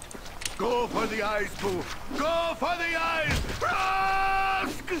fight. Go for the eyes, Boo. Go for the eyes.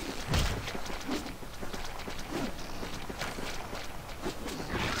 Rusk!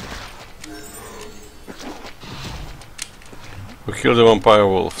 We killed the vampire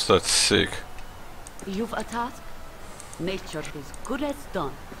wolves, that's sick. You've a task. Nature is good as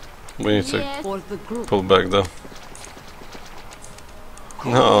done. We need to Yes, for the group. pull back though.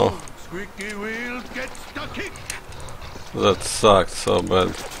 No, Squeaky wheel gets the kick. that sucked so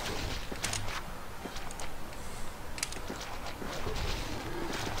bad.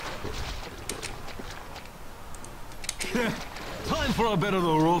 Time for a bit of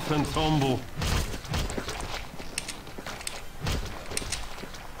the rough and tumble.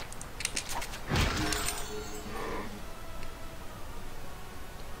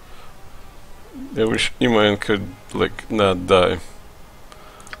 I wish Iman could, like, not die.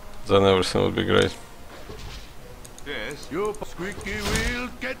 Then everything would be great. Yes. You squeaky wheel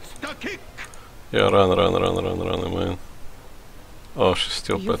gets the kick. Yeah, run, Iman. Oh, she's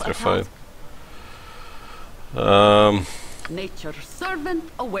still You've a petrified. Nature's servant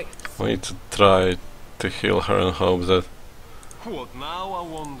awaits. We need to try to heal her and hope that What now, I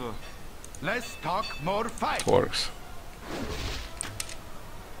wonder? Less talk, more fight. it works.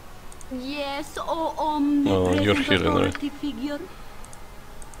 Yes, oh omnipresent you're healing, right? authority figure.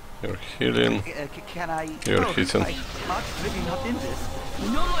 You're healing, Can I? you're hitting. My heart's really not in this.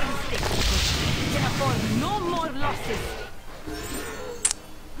 No more mistakes. Therefore, no more losses.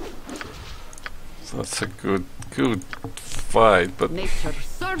 That's a good fight, but Nature's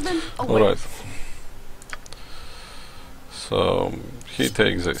servant awaits. alright. So he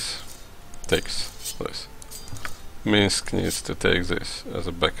takes this. Takes this. Minsk needs to take this as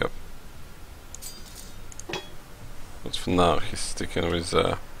a backup. But for now he's sticking with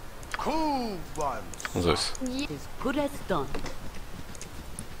Who wants? this. As good as done.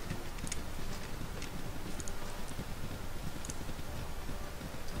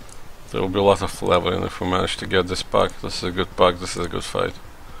 There will be a lot of leveling if we manage to get this pack. This is a good pack, this is a good fight.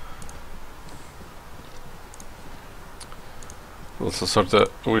 Also sort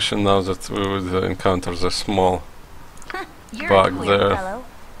of wishing now that we would encounter the small You're bug a queer there. fellow.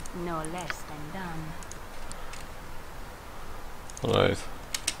 No less than done. Right.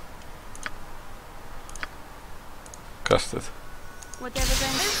 Cast it. Whatever they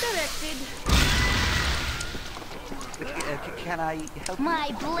as directed. Can I help?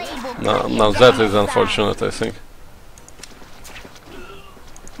 My blade will No, cut you now down that to is size. unfortunate, I think.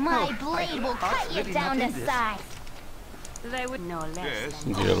 My blade will cut you really down not to in this. size. They would no less Yes.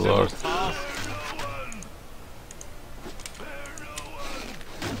 than Dear Lord.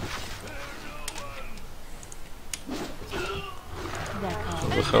 How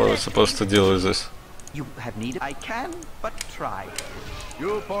the hell are we supposed to deal with this? You have need of? I can, but try.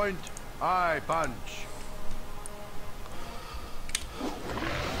 You point, I punch.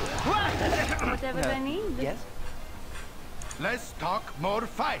 whatever they need. Yes? Less talk, more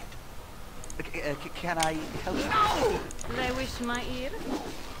fight. Can I help? They wish my ear.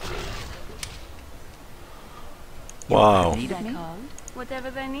 Wow. Need of me?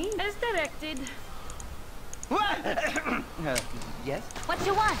 Whatever they need. As directed. Yes? What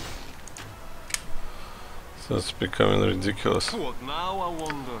you want? That's becoming ridiculous. What now, I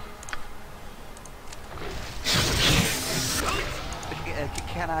wonder?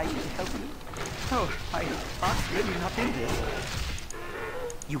 Can I help you? Oh, my heart's really not in this.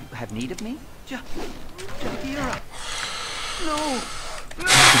 You have need of me? Jahira. No.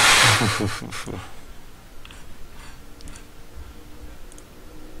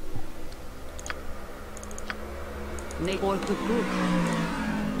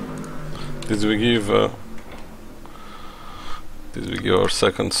 Did we give our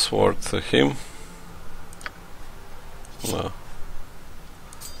second sword to him? No.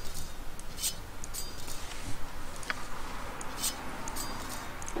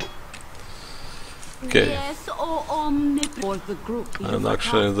 Okay. Yes, for the group. And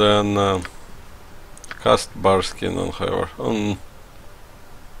actually then cast Barskin on her, on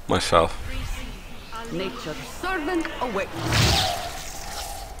myself. Nature's servant away.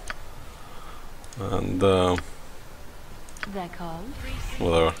 And They're called.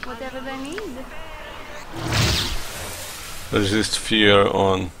 whatever. Whatever they need. Resist fear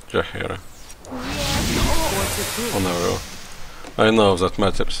on Jahira. On arrow. I know that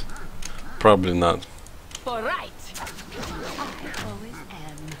matters. Probably not. For right. I always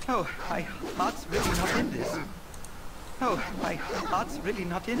am. Oh, my heart's really not in this. Oh, my heart's really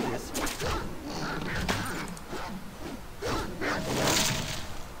not in this.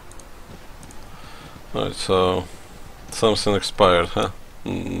 Right, so something expired, huh?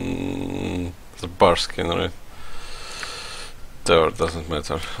 The bar skin, right? There, doesn't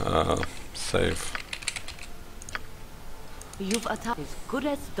matter. Save. You've attacked as good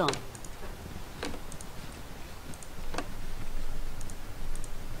as done.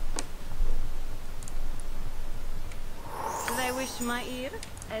 They wish my ear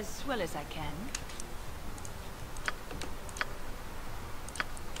as well as I can.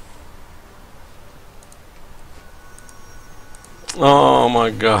 Oh my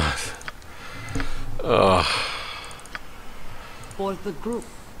god. For the group.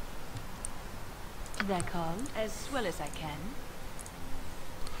 They're called as well as I can.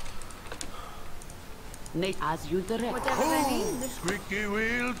 Nate, as you direct. Whatever they need. Squeaky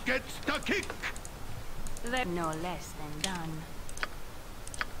wheel gets the kick. They're no less than done.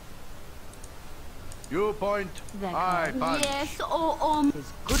 You point, They're I called. punch. Yes,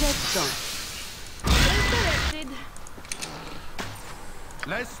 as good as done. Directed.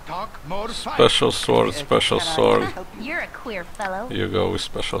 Less talk, more fight. Special sword, special sword. You're a queer fellow. You go with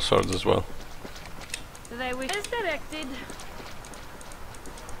special sword as well. They wish as directed.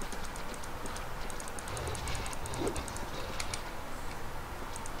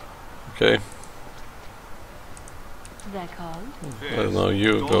 Okay. They're called. I don't know,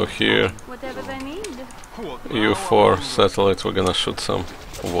 you go here. Whatever they need. You four settle it, we're gonna shoot some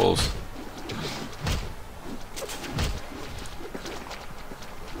wolves.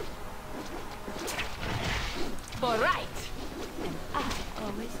 For right. And I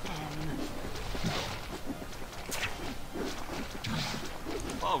always am.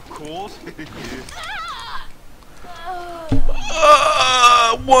 Of course.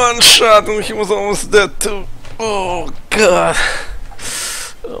 One shot and he was almost dead too. Oh god.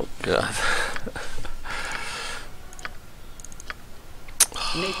 Oh god.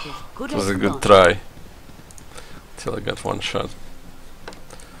 It was a good try. Till I got one shot.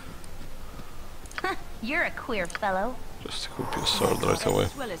 You're a queer fellow. Just equip your sword right away.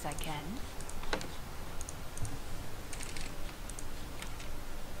 As well as I can.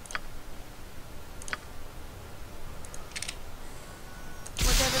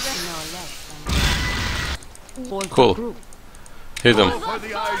 Whatever the no less than. Cool. Hit him. Go for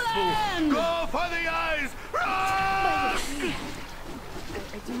the eyes, boo. Go for the eyes. Run!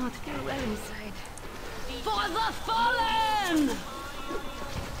 I do not feel well inside. For the fallen!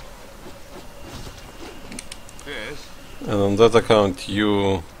 Yes. And on that account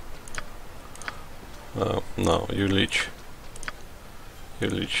you... no, you leech. You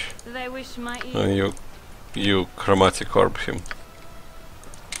leech. They wish my ear. And you chromatic orb him.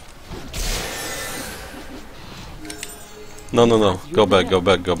 No, no, no. Go back, go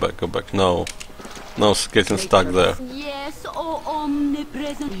back, go back, go back. No. No, getting stuck there. Yes,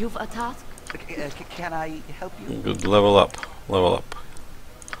 omnipresent. You've a task. Can I help you? Good, level up. Level up.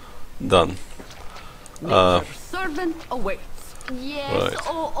 Done. Nature's servant awaits. Yes, Right.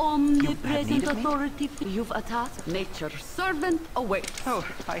 omnipresent authority. You've a task. Nature's servant awaits. Oh,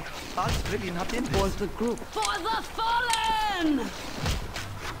 my heart's really not in For this. the group. For the fallen!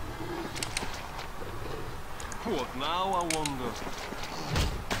 What now, I wonder?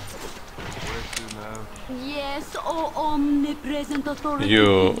 Where to now? Yes, omnipresent authority.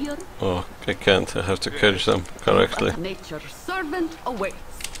 You... Oh, I can't. I have to catch them correctly. Nature's servant awaits.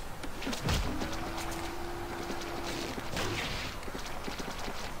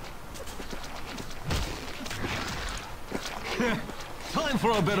 Time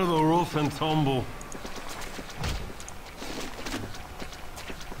for a bit of the rough and tumble.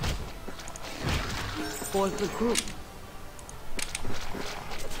 For the group.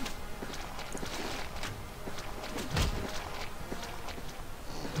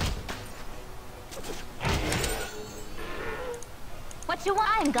 What you want?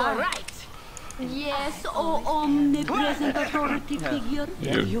 I'm gone. Right. Yes, oh omnipresent authority figure.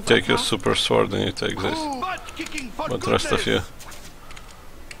 You take your super sword and you take this. Butt kicking for But the rest of you,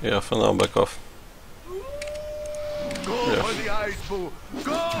 yeah, for now, back off. Go for the eyes, boo.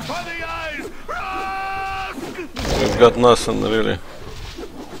 Go for the eyes. Rusk! We've got nothing really.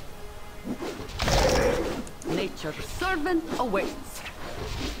 Nature's servant awaits.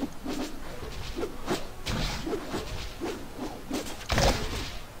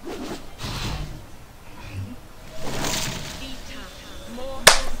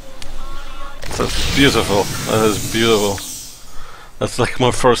 That's beautiful. That is beautiful. That's like my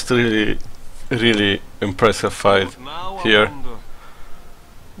first really impressive fight here.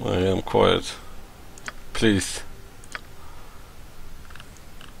 I am quiet. Please.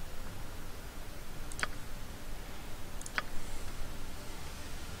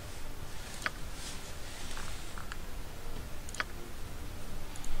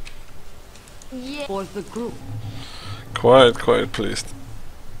 Yeah. For the group. Quiet, please.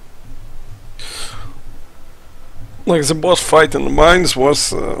 Like the boss fight in the mines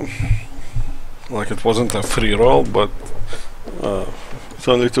was like it wasn't a free roll, but it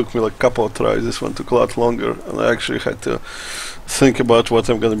only took me like a couple of tries. This one took a lot longer, and I actually had to think about what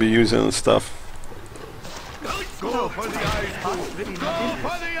I'm gonna be using and stuff. Go for the eyes, boo. Go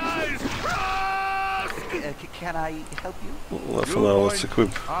for the eyes. Rusk! Can I help you? Well, for now, let's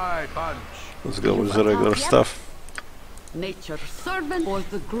equip. Aye, punch. Let's go with the regular stuff. Nature's servant for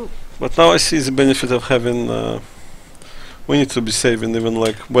the group. But now I see the benefit of having. We need to be saving even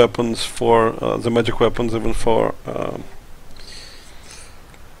like weapons for the magic weapons, even for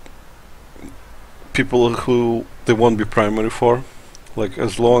people who they won't be primary for. Like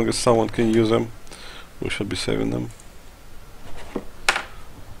as long as someone can use them, we should be saving them.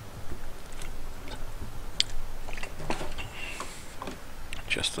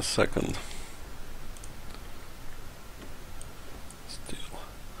 Just a second. Still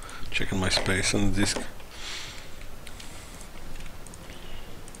checking my space on the disk.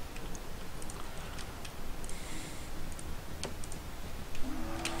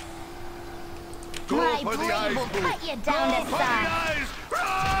 My blade will cut you down to size.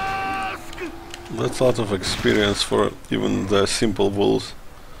 That's a lot of experience for even the simple wolves.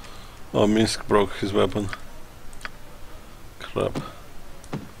 Oh, Minsk broke his weapon. Crap.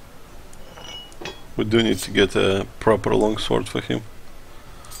 We do need to get a proper longsword for him.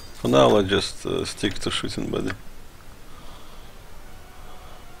 For now, let's just stick to shooting body.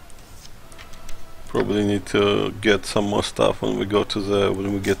 Probably need to get some more stuff when we get to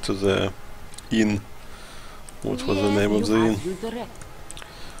the inn. What was the name of the inn?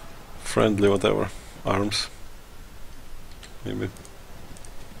 Friendly whatever. Arms. Maybe.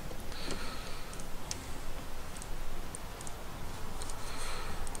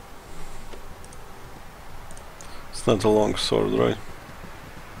 It's not a long sword, right?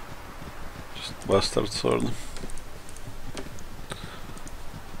 Just bastard sword.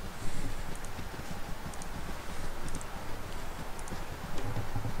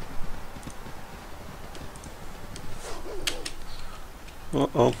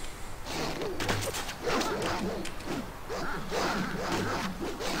 Uh-oh.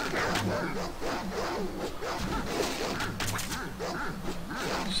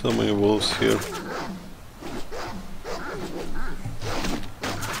 So many wolves here.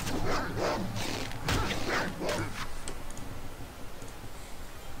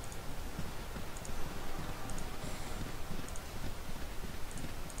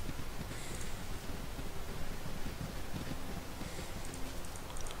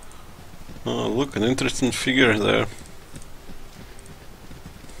 Oh, look, an interesting figure there.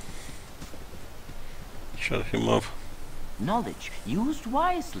 Shut him off. Knowledge used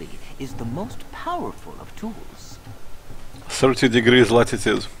wisely is the most powerful of tools. 30 degrees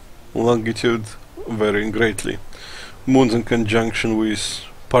latitude, longitude varying greatly. Moons in conjunction with,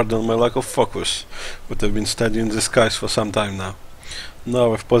 pardon my lack of focus, but I've been studying the skies for some time now.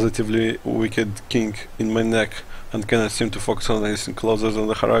 Now I've positively wicked kink in my neck and cannot seem to focus on anything closer than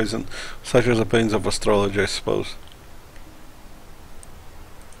the horizon, such as the pains of astrology, I suppose.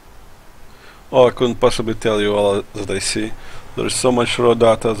 Oh, I couldn't possibly tell you all that I see. There is so much raw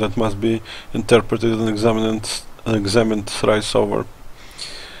data that must be interpreted and examined thrice over.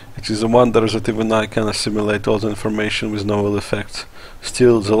 It is a wonder that even I can assimilate all the information with no ill effects.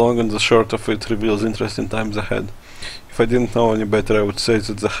 Still, the long and the short of it reveals interesting times ahead. If I didn't know any better, I would say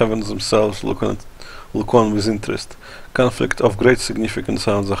that the heavens themselves look on with interest. Conflict of great significance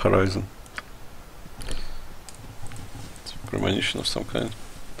on the horizon. It's a premonition of some kind.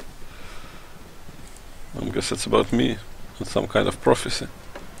 I guess it's about me. It's some kind of prophecy.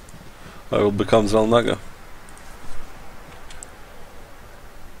 I will become Zalnaga.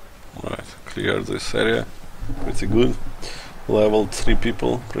 Right, clear this area. Pretty good. Leveled 3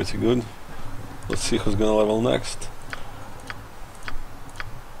 people. Pretty good. Let's see who's gonna level next.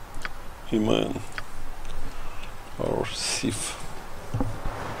 Iman or Sif.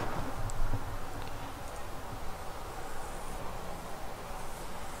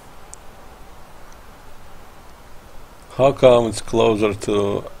 How come it's closer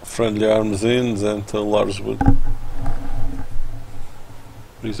to Friendly Arms Inn than to Larswood?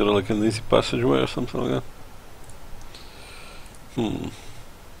 Is there like an easy passageway or something like that?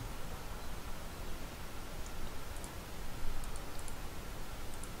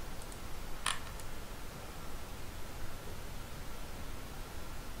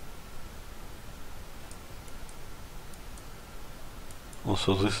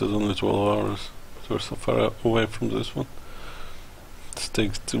 Also, this is only 12 hours. So we're so far away from this one.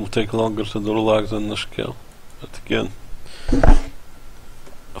 It will take longer to do Lag than Nashkel. But again,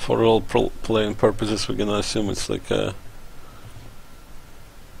 for role playing purposes, we're gonna assume it's like a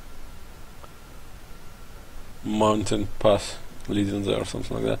mountain pass leading there or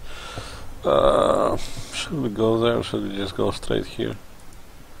something like that. Should we go there or should we just go straight here?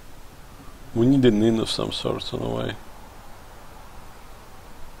 We need an inn of some sort in a way.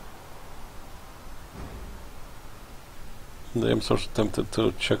 I'm sort of tempted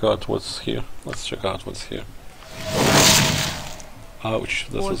to check out what's here. Let's check out what's here. Ouch,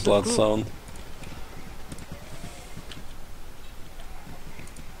 that was loud sound.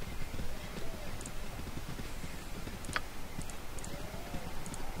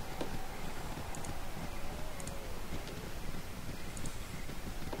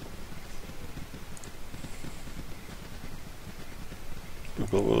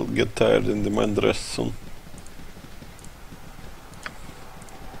 People will get tired and demand rest soon.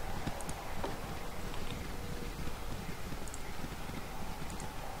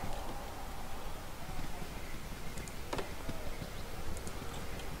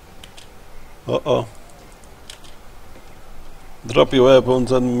 Uh-oh. Drop your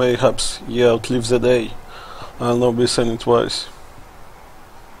weapons and mayhaps ye outlive the day. I'll not be saying it twice.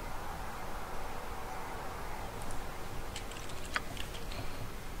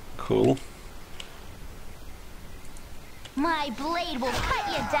 Cool. My blade will cut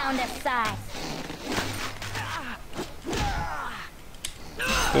you down to size.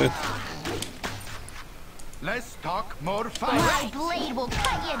 Okay. Less talk, more fight. My blade will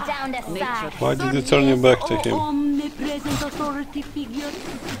cut you down to size. Why did you turn your back to him? Omnipresent authority figure.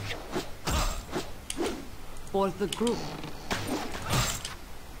 For the group.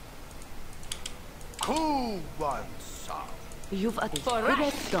 Who wants some? You've a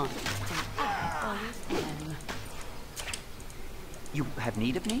correct done. You have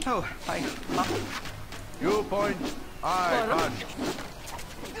need of me? Oh, You point, I punch.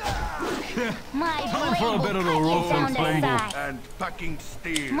 My Time blade for a will bit of a cut you rough down and to tumble. size. And fucking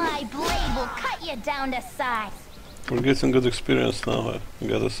steel. My blade will cut you down to size. We're getting good experience now, I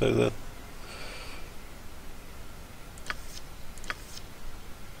gotta say that.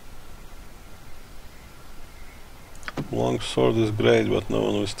 Long sword is great, but no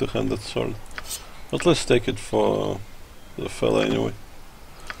one with two-handed sword. But let's take it for the fella anyway.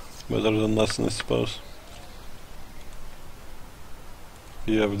 Better than nothing, I suppose.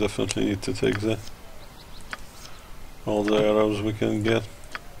 Yeah, we definitely need to take all the arrows we can get.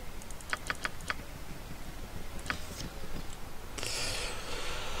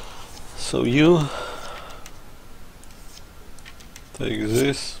 So you take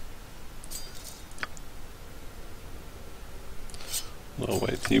this. No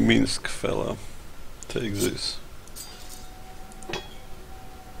wait, you Minsk fella. Take this.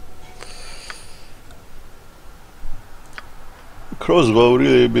 Crossbow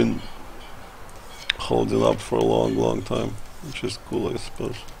really been holding up for a long time, which is cool, I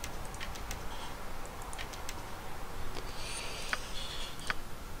suppose.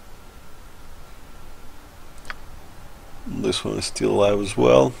 This one is still alive as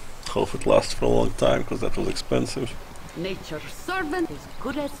well. Hope it lasts for a long time, because that was expensive. Nature's servant is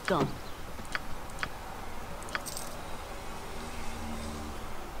good as done.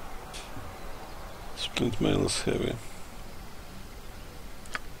 Splint mail is heavy.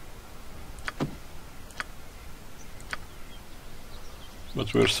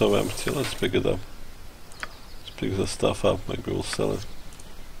 But we're so empty. Let's pick it up. Let's pick the stuff up. Maybe we'll sell it.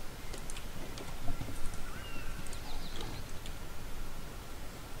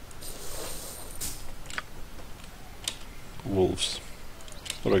 Wolves.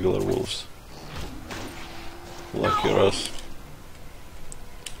 Regular wolves. Lucky us.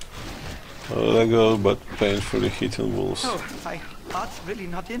 Legal but painfully hitting wolves. Oh, my heart's really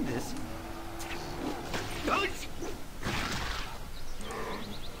not in this.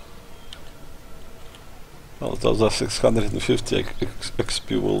 Well, those are 650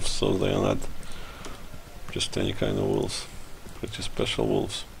 XP wolves, so they are not just any kind of wolves. Pretty special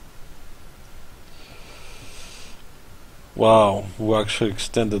wolves. Wow, we actually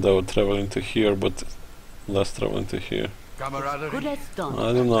extended our traveling to here, but less traveling to here. Good as done.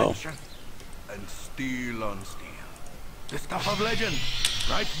 I don't know. And steel on steel. The stuff of legend,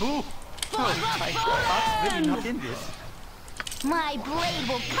 right, Boo? Oh, my heart's really not in this. My blade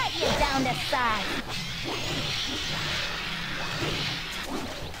will cut you down to size.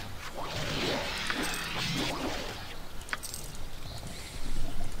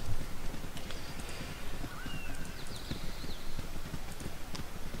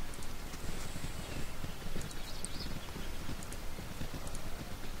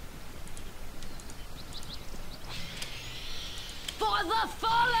 For the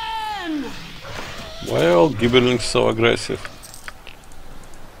fallen! Why are all gibberlings so aggressive?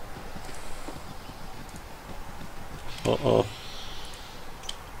 Uh-oh.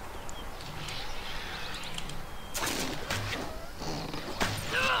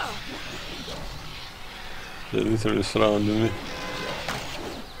 They're literally surrounding me.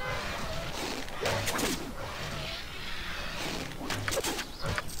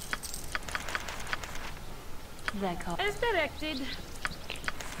 As directed.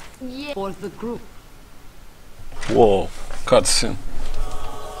 Yeah. For the group. Whoa, cutscene.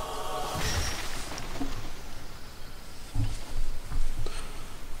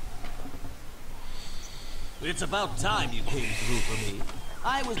 It's about time you came through for me.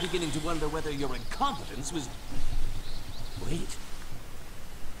 I was beginning to wonder whether your incompetence was... Wait.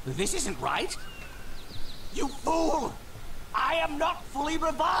 This isn't right. You fool! I am not fully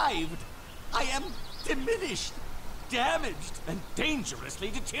revived. I am diminished, damaged, and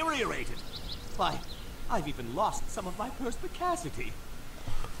dangerously deteriorated. Why, I've even lost some of my perspicacity.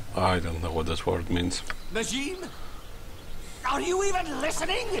 I don't know what that word means. Najim? Are you even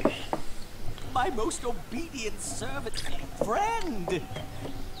listening? My most obedient servant, friend!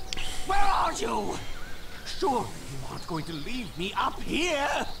 Where are you? Surely you aren't going to leave me up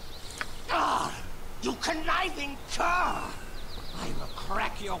here? Ah, you conniving cur! I will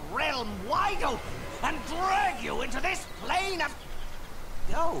crack your realm wide open and drag you into this plane of...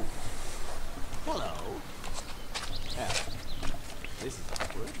 Oh. Hello. This is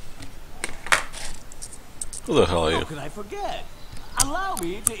awkward. Who the hell are you? How could I forget? Allow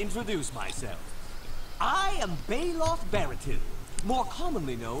me to introduce myself. I am Baloth Baratil, more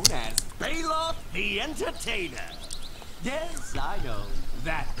commonly known as Baloth the Entertainer. Yes, I know,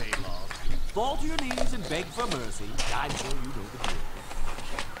 that Baloth. Fall to your knees and beg for mercy. I'm sure you know the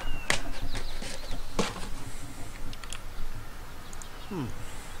drill.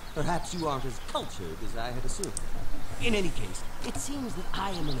 Perhaps you aren't as cultured as I had assumed. In any case, it seems that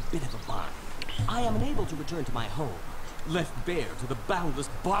I am in a bit of a bind. I am unable to return to my home, left bare to the boundless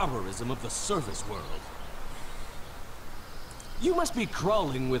barbarism of the surface world. You must be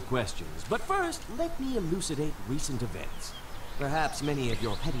crawling with questions, but first, let me elucidate recent events. Perhaps many of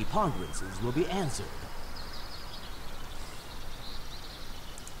your petty ponderances will be answered.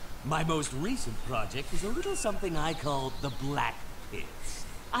 My most recent project is a little something I call the Black Pits.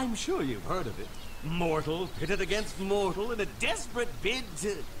 I'm sure you've heard of it. Mortal pitted against mortal in a desperate bid to...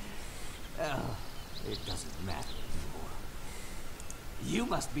 it doesn't matter anymore. You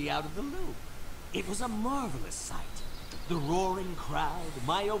must be out of the loop. It was a marvelous sight. The roaring crowd,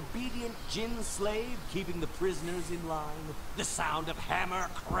 my obedient Jinn slave keeping the prisoners in line, the sound of hammer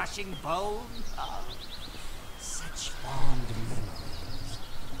crushing bone. Such fond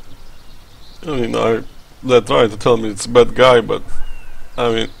memories. I mean, they're trying to tell me it's a bad guy, but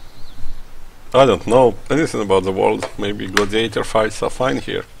I mean, I don't know anything about the world. Maybe gladiator fights are fine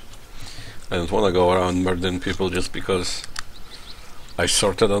here. I don't want to go around murdering people just because I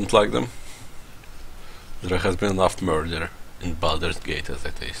sorta don't like them. There has been enough murder in Baldur's Gate as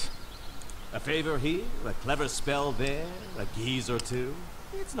it is. A favor here, a clever spell there, a geese or two.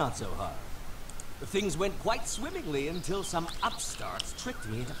 It's not so hard. Things went quite swimmingly until some upstarts tricked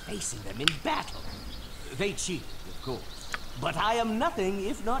me into facing them in battle. They cheated, of course. But I am nothing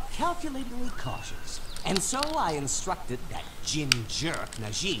if not calculatingly cautious. And so I instructed that gin jerk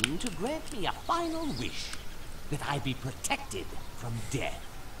Najim to grant me a final wish, that I be protected from death.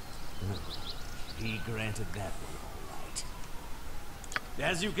 He granted that one all right.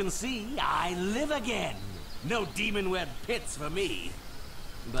 As you can see, I live again. No demon-web pits for me.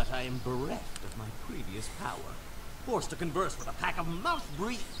 But I am bereft of my previous power, forced to converse with a pack of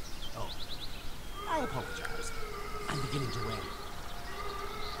mouth-breathe. Oh, I apologize. I'm beginning to ramble.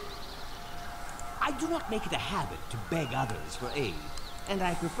 I do not make it a habit to beg others for aid, and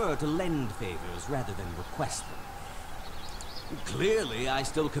I prefer to lend favors rather than request them. Clearly, I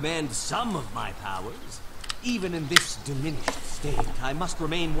still command some of my powers. Even in this diminished state, I must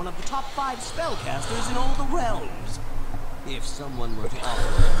remain one of the top 5 spellcasters in all the realms. If someone were to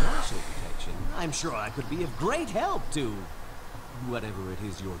offer martial protection, I'm sure I could be of great help to whatever it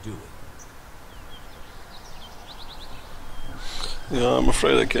is you're doing. Yeah, I'm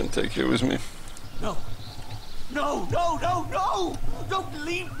afraid I can't take you with me. No. No, no, no, no! Don't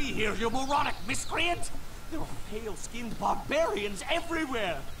leave me here, you moronic miscreant! There are pale-skinned barbarians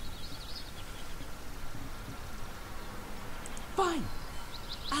everywhere! Fine.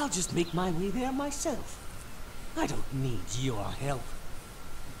 I'll just make my way there myself. I don't need your help.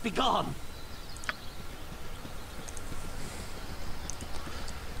 Be gone!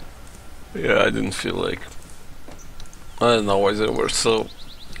 Yeah, I didn't feel like... I don't know why they were so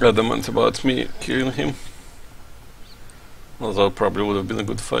adamant about me killing him. Although it probably would have been a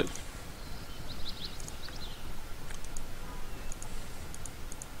good fight.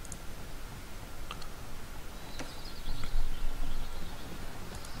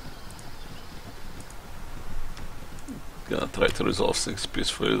 Gonna try to resolve things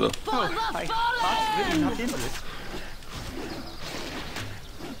peacefully though. Oh, I really not into it.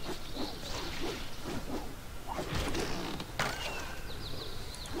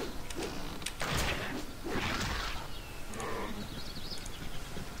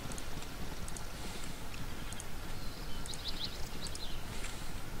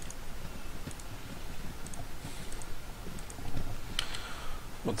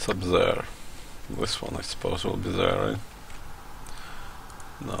 What's up there? This one I suppose will be there, right?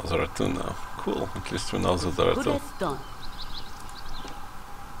 No, there are 2 now. Cool, at least we know that there are 2. Good as done.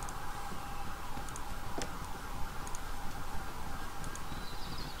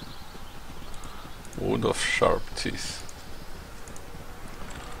 Wood of sharp teeth.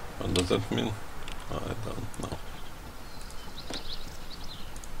 What does that mean? I don't know.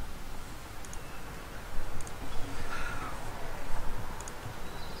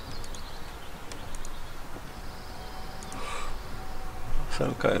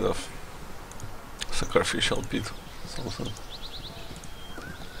 Some kind of sacrificial pit, something.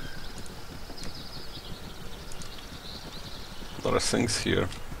 There are things here.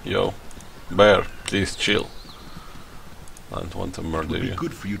 Yo, bear, please chill. I don't want to murder It would you. be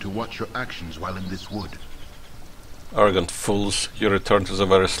good for you to watch your actions while in this wood. Arrogant fools, you return to the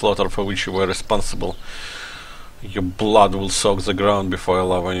very slaughter for which you were responsible. Your blood will soak the ground before I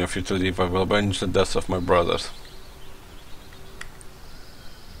allow any of you to leave. I will avenge the deaths of my brothers.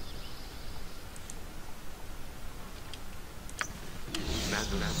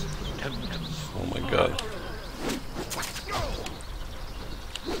 Oh my god.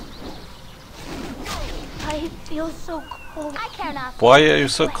 I feel so cold. I care not. Why are you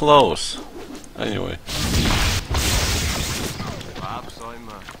so close? Anyway. Perhaps I'm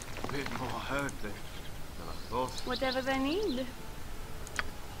a bit more hurt than I thought. Whatever they need.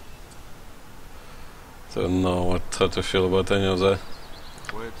 Don't know how to feel about any of that.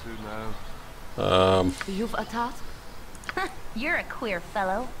 Where to now? You've a task? You're a queer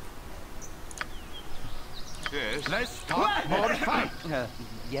fellow. Yes. Let's talk more fight.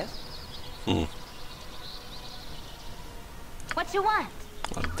 Yes? What you want?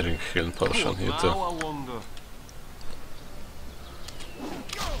 I'll drink healing potion here too. Now I wonder.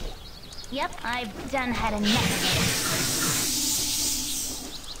 Yep, I've done had enough.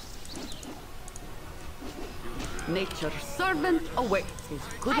 Nature's servant awaits. Is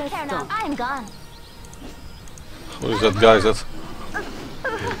good I as care done. not. I am gone. Who is that guy that...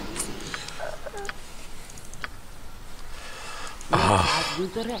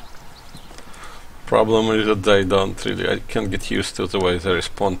 Problem is that they don't really... I can't get used to the way they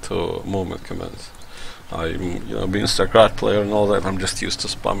respond to movement commands. I'm, being StarCraft player and all that, I'm just used to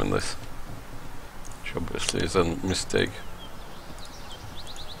spamming this. Which obviously is a mistake.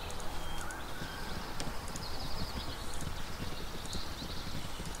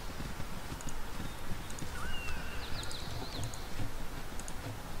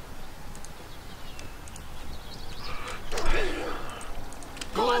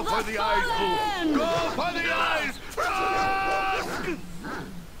 Go Go for the eyes, boo! Go for the eyes! Rusk!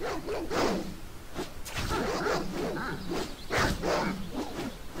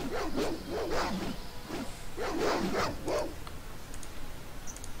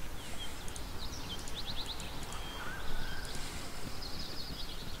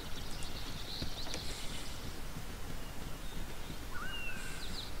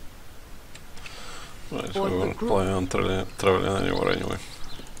 Right, so we won't plan on traveling anywhere anyway.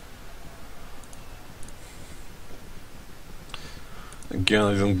 Again,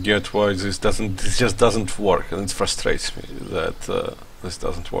 I don't get why this just doesn't work, and it frustrates me that this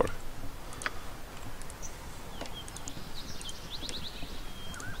doesn't work.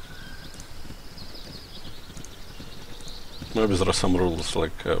 Maybe there are some rules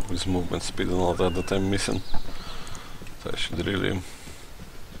like with movement speed and all that I'm missing. So I should really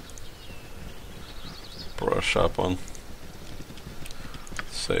brush up on.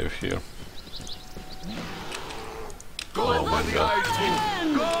 Save here. Go for the eyes,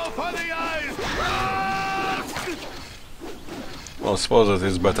 boo! Go for the eyes! Well, I suppose it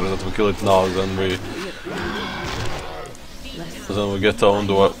is better that we kill it now than we get owned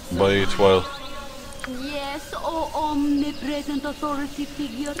by it while. Yes, oh omnipresent authority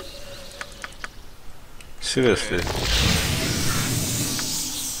figure. Seriously.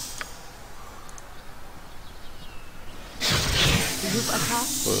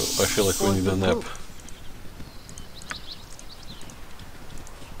 I feel like we need a nap.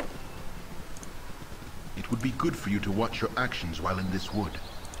 It would be good for you to watch your actions while in this wood.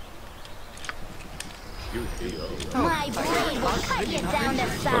 My blade will cut you down to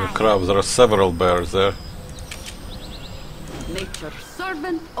Holy size. crap, there are several bears there. Nature's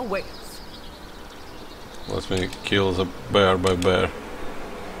servant awaits. Let me kill the bear by bear.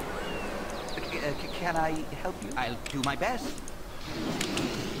 Can I help you? I'll do my best.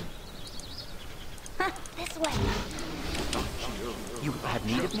 This way. You have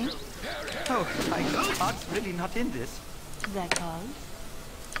need of me? Oh, my heart's really not in this. That all?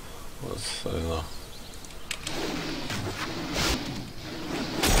 What's, I don't know.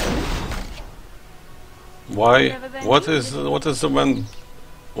 Why? What is the man?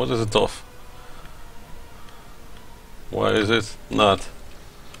 What is it off? Why is it not?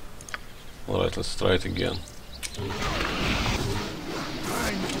 Alright, let's try it again.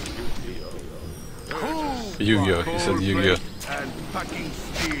 Yu-Gi-Oh! He said Yu-Gi-Oh! And fucking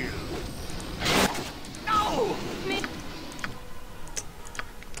steel. No!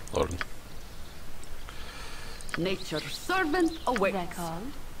 Lord. Nature's servant awaits. That all?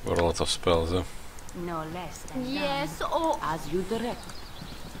 There are a lot of spells there. No less than Yes, oh, as you direct.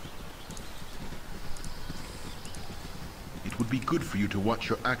 It would be good for you to watch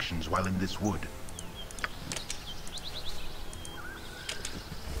your actions while in this wood.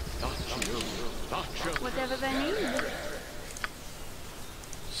 whatever they need.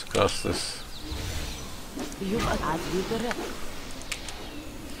 Discuss this. You as you direct.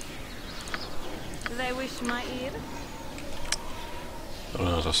 They wish my ear. I don't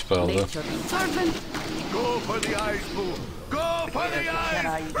know how to spell that. Servant. Go for the eyes, boo! Go for the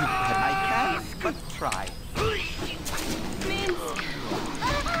eyes! I can, but try.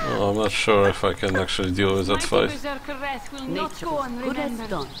 Oh, I'm not sure if I can actually deal with that fight. Nature's good as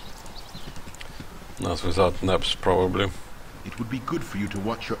done. Not without naps, probably. It would be good for you to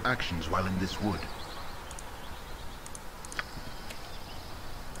watch your actions while in this wood.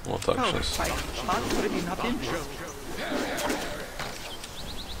 What actions? Oh, my heart's really not in this.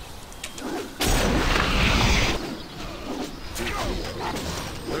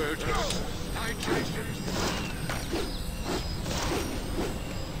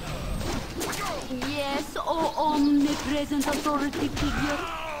 Yes, oh omnipresent authority figure.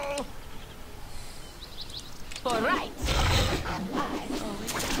 For right.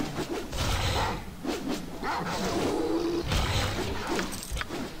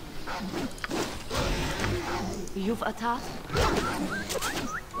 You've a task.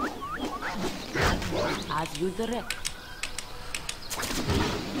 As you direct.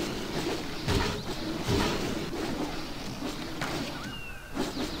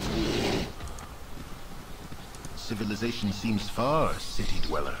 Civilization seems far, city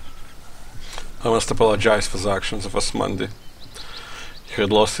dweller. I must apologize for the actions of Asmandi. He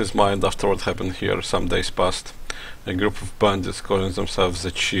had lost his mind after what happened here some days past. A group of bandits calling themselves the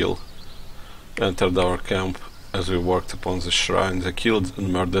Chill entered our camp as we worked upon the shrine. They killed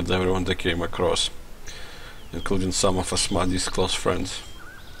and murdered everyone they came across, including some of Asmandi's close friends.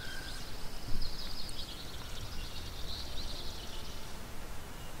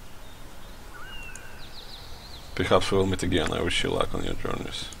 Perhaps we'll meet again. I wish you luck on your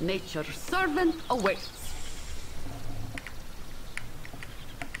journeys. Nature's servant awaits.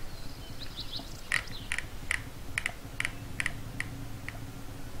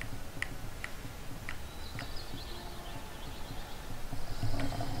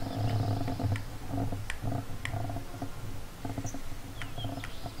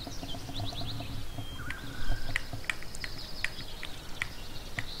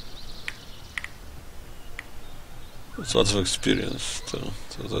 It's lots of experience, so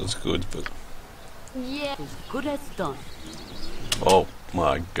that's good, but... Yeah, as good as done. Oh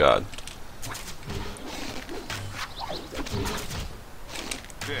my god.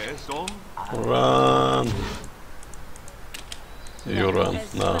 Yes, on. Run! You run,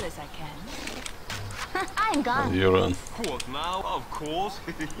 now. I'm gone. You run. What now? Of course.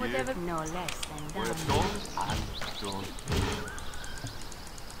 Whatever, no less than We're done. done. I'm done.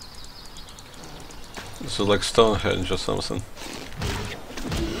 This is like Stonehenge or something.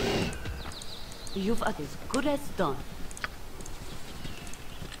 You've as good as done.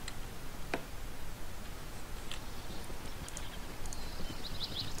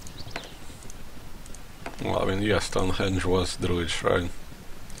 Well, I mean, yeah, Stonehenge was Druid Shrine.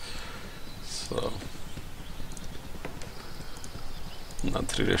 So...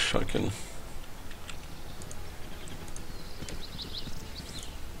 not really shocking.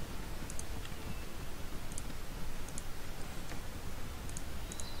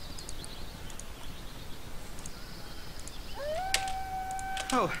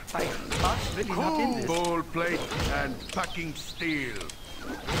 Oh, my heart's really not in this. Gold plate and packing steel.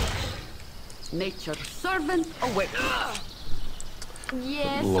 Nature's servant awaits.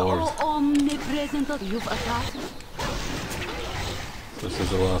 Yes, Lord. oh omnipresent, you've attacked. This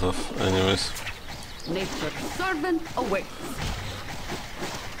is a lot of enemies. Nature's servant awaits.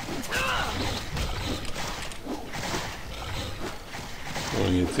 We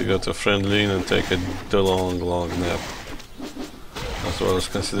need to go to Friendly Inn and take a long nap. As well as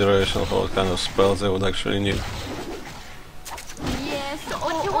consideration of what kind of spells I would actually need. Yes,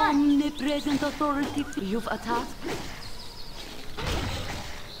 oh omnipresent authority, you've attacked.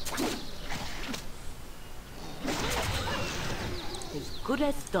 As good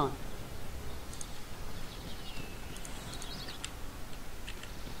as done.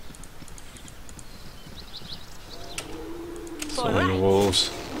 So many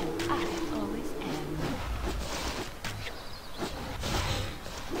wolves. I always am.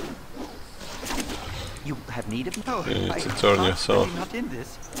 You have need of me? Oh, You need my to turn heart's yourself really not in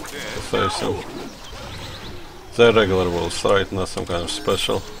this. to face them. They're regular wolves, right? Not some kind of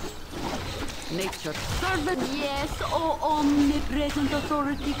special. Nature's servant, yes, oh omnipresent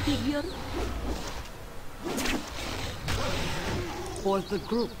authority figure. For the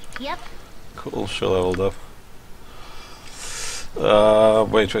group. Yep. Cool, she leveled up.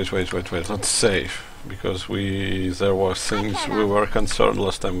 Wait, let's save. Because there were things we were concerned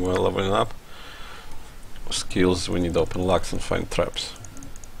last time we were leveling up. Skills, we need open locks and find traps.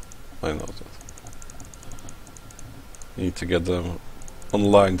 I know that. You need to get them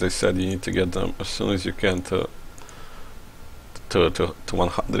online. They said you need to get them as soon as you can to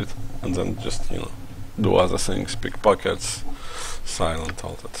 100, and then just, you know, do other things, pickpockets, silent,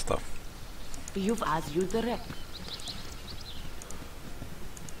 all that stuff. You've as you direct.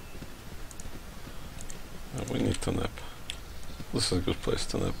 And we need to nap. This is a good place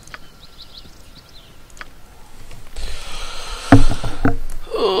to nap.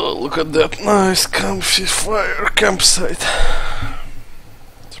 Oh, look at that nice comfy fire campsite.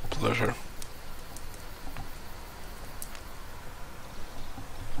 It's a pleasure.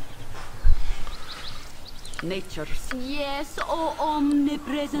 Nature's yes, oh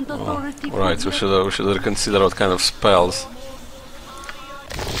omnipresent authority. Right, we should reconsider what kind of spells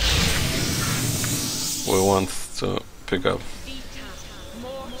we want to pick up.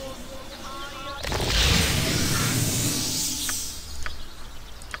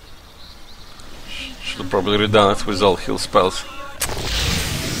 Should have probably redone it with all heal spells.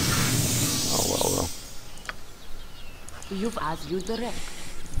 Oh well. You've as you direct.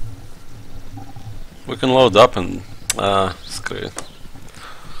 We can load up and screw it.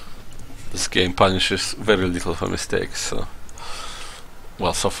 This game punishes very little for mistakes, so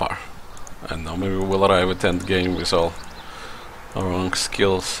well, so far. And now maybe we'll arrive at end game with all our own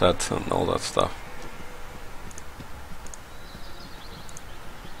skill set and all that stuff.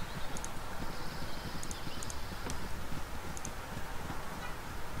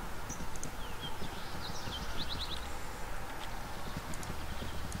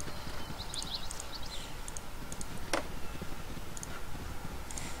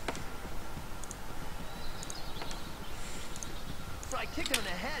 kicked him in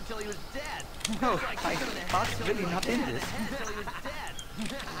the head till he was dead. No, my heart's really not in this.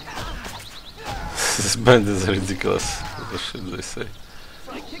 This band is ridiculous. What should they say?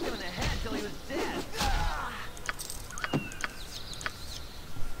 So I kicked him in the head till he was dead.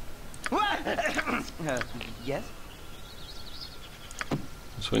 Yes?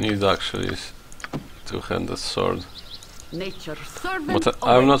 So we need actually two-handed sword. Nature servant. But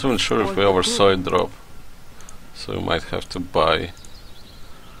I'm not even sure if we ever saw it drop. So we might have to buy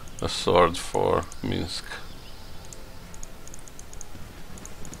a sword for Minsk.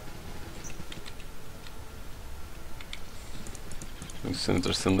 It's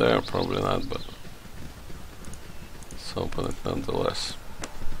interesting there, probably not, but let's open it nonetheless.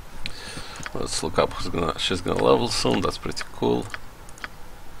 Let's look up who's she's gonna level soon, that's pretty cool.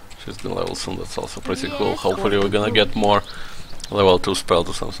 She's gonna level soon, that's also pretty cool. Hopefully we're gonna get more level 2 spells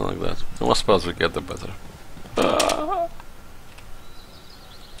or something like that. The more spells we get, the better.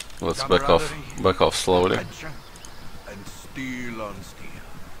 Let's back off slowly. And steel on steel.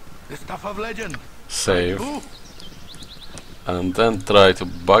 The stuff of legend. Save. And then try to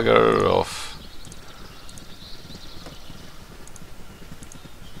bugger off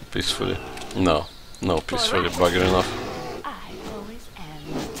peacefully. No, peacefully buggering off. I always am.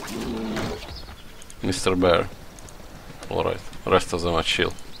 Mr. Bear. Alright, rest of them are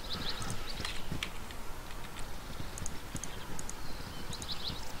chill.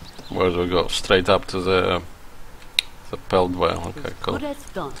 Where do we go? Straight up to the Peld Whale. Okay, cool.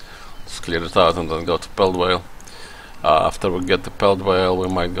 Let's clear it out and then go to Peld Whale. After we get the Peld Whale, we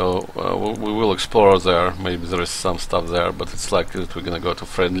might go. We will explore there. Maybe there is some stuff there, but it's likely that we're gonna go to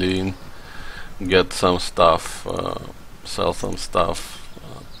Friendly Inn, get some stuff, sell some stuff,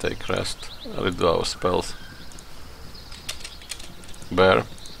 take rest, redo our spells. Bear,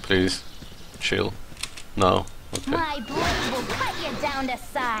 please, chill. No, okay. My blade will cut you down to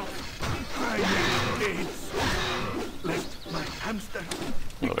size. Lift my hamster.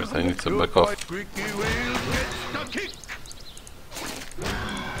 Alright, I need to back off.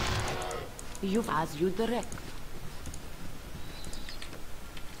 You've as you direct.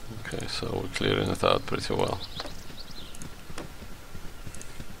 Okay, so we're clearing it out pretty well.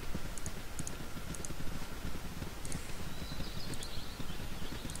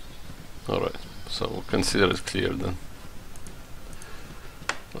 Alright, so we'll consider it cleared then.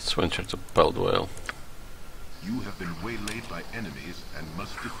 Let's venture to Peld Whale. You have been waylaid by enemies and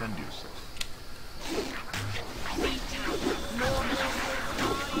must defend yourself.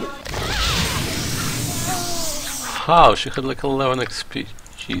 How? She had like 11 XP.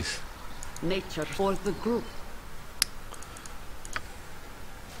 Jeez. Nature for the group.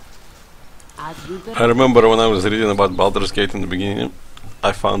 As you direct. I remember when I was reading about Baldur's Gate in the beginning,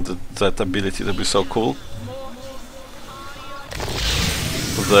 I found that ability to be so cool.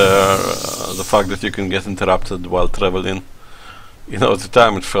 The fact that you can get interrupted while traveling. You know, at the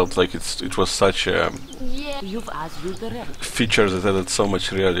time it felt like it was such a feature that added so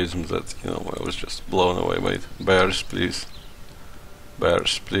much realism that, you know, I was just blown away by it. Bears, please.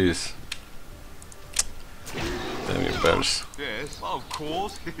 Bears, please. Damn you, bears. Yes, of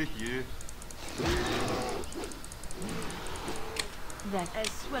course. Yeah. That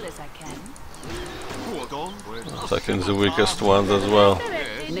as well as I can. Attacking the weakest ones as well.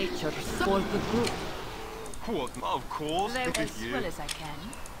 Nature for the group. Of course. As well as I can.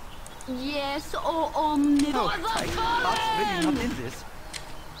 Yes, oh omnipotent. No, my heart's really not in this.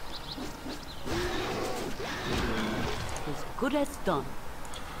 As good as done.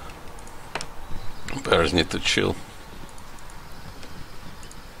 Bears need to chill.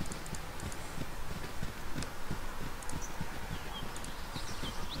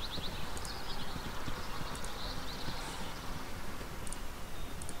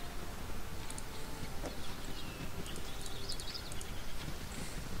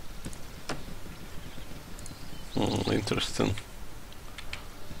 Interesting.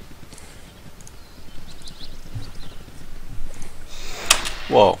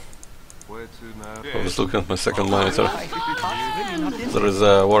 Wow. I was looking at my second monitor. There is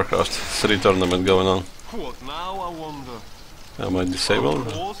a Warcraft 3 tournament going on. Am I disabled?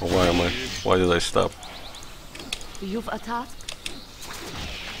 Or why am I? Why did I stop? You've a task?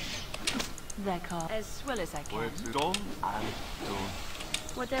 As well as I can.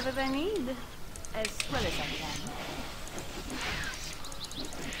 Whatever they need. As well as I can.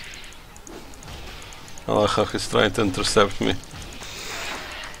 Allah, he's trying to intercept me.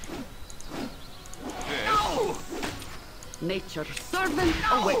 Nature servant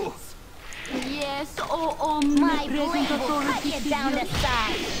awaits. Yes, oh omnipresent authority. Cut you down to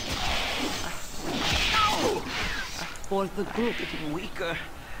size. For the group. Getting weaker.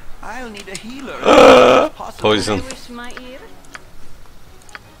 I'll need a healer. Poison. I wish my ear.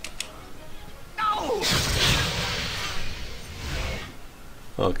 No!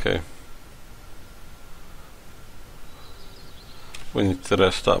 Okay. We need to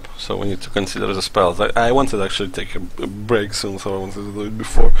rest up, so we need to consider the spells. I wanted to actually take a break soon, so I wanted to do it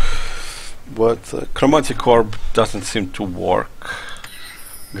before. But Chromatic Orb doesn't seem to work.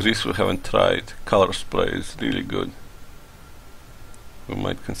 Grease we haven't tried. Color Spray is really good. We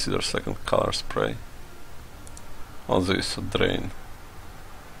might consider second Color Spray. Also is a Drain.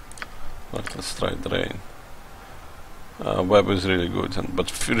 Let's try Drain. Web is really good,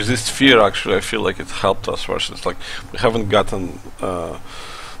 but Resist Fear, actually I feel like it helped us versus, like, we haven't gotten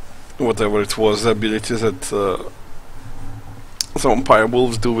whatever it was, the abilities that some Vampire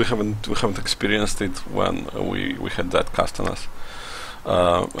Wolves do. We haven't experienced it when we had that cast on us.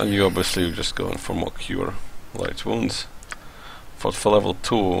 And you obviously you're just going for more Cure, Light Wounds. For level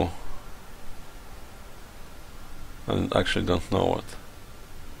 2, and actually don't know what.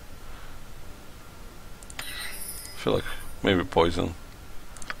 I feel like maybe Poison.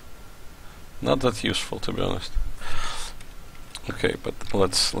 Not that useful, to be honest. Okay, but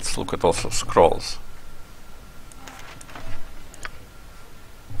let's look at also scrolls.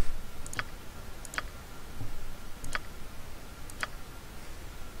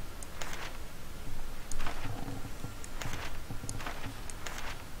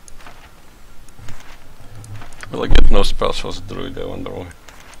 Will I get no spells as a druid? I wonder why.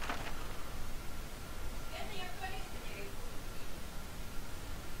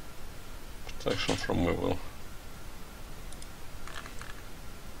 Protection from evil.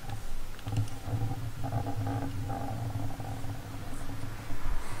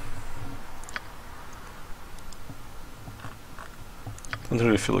 Don't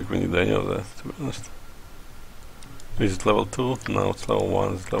really feel like we need any of that, to be honest. Is it level 2? Now it's level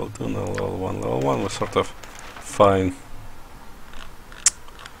 1. Is it level 2? Now level 1. Level 1 was sort of fine.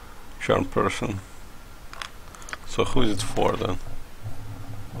 Charm person. So who is it for then?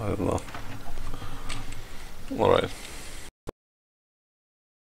 I don't know. Alright.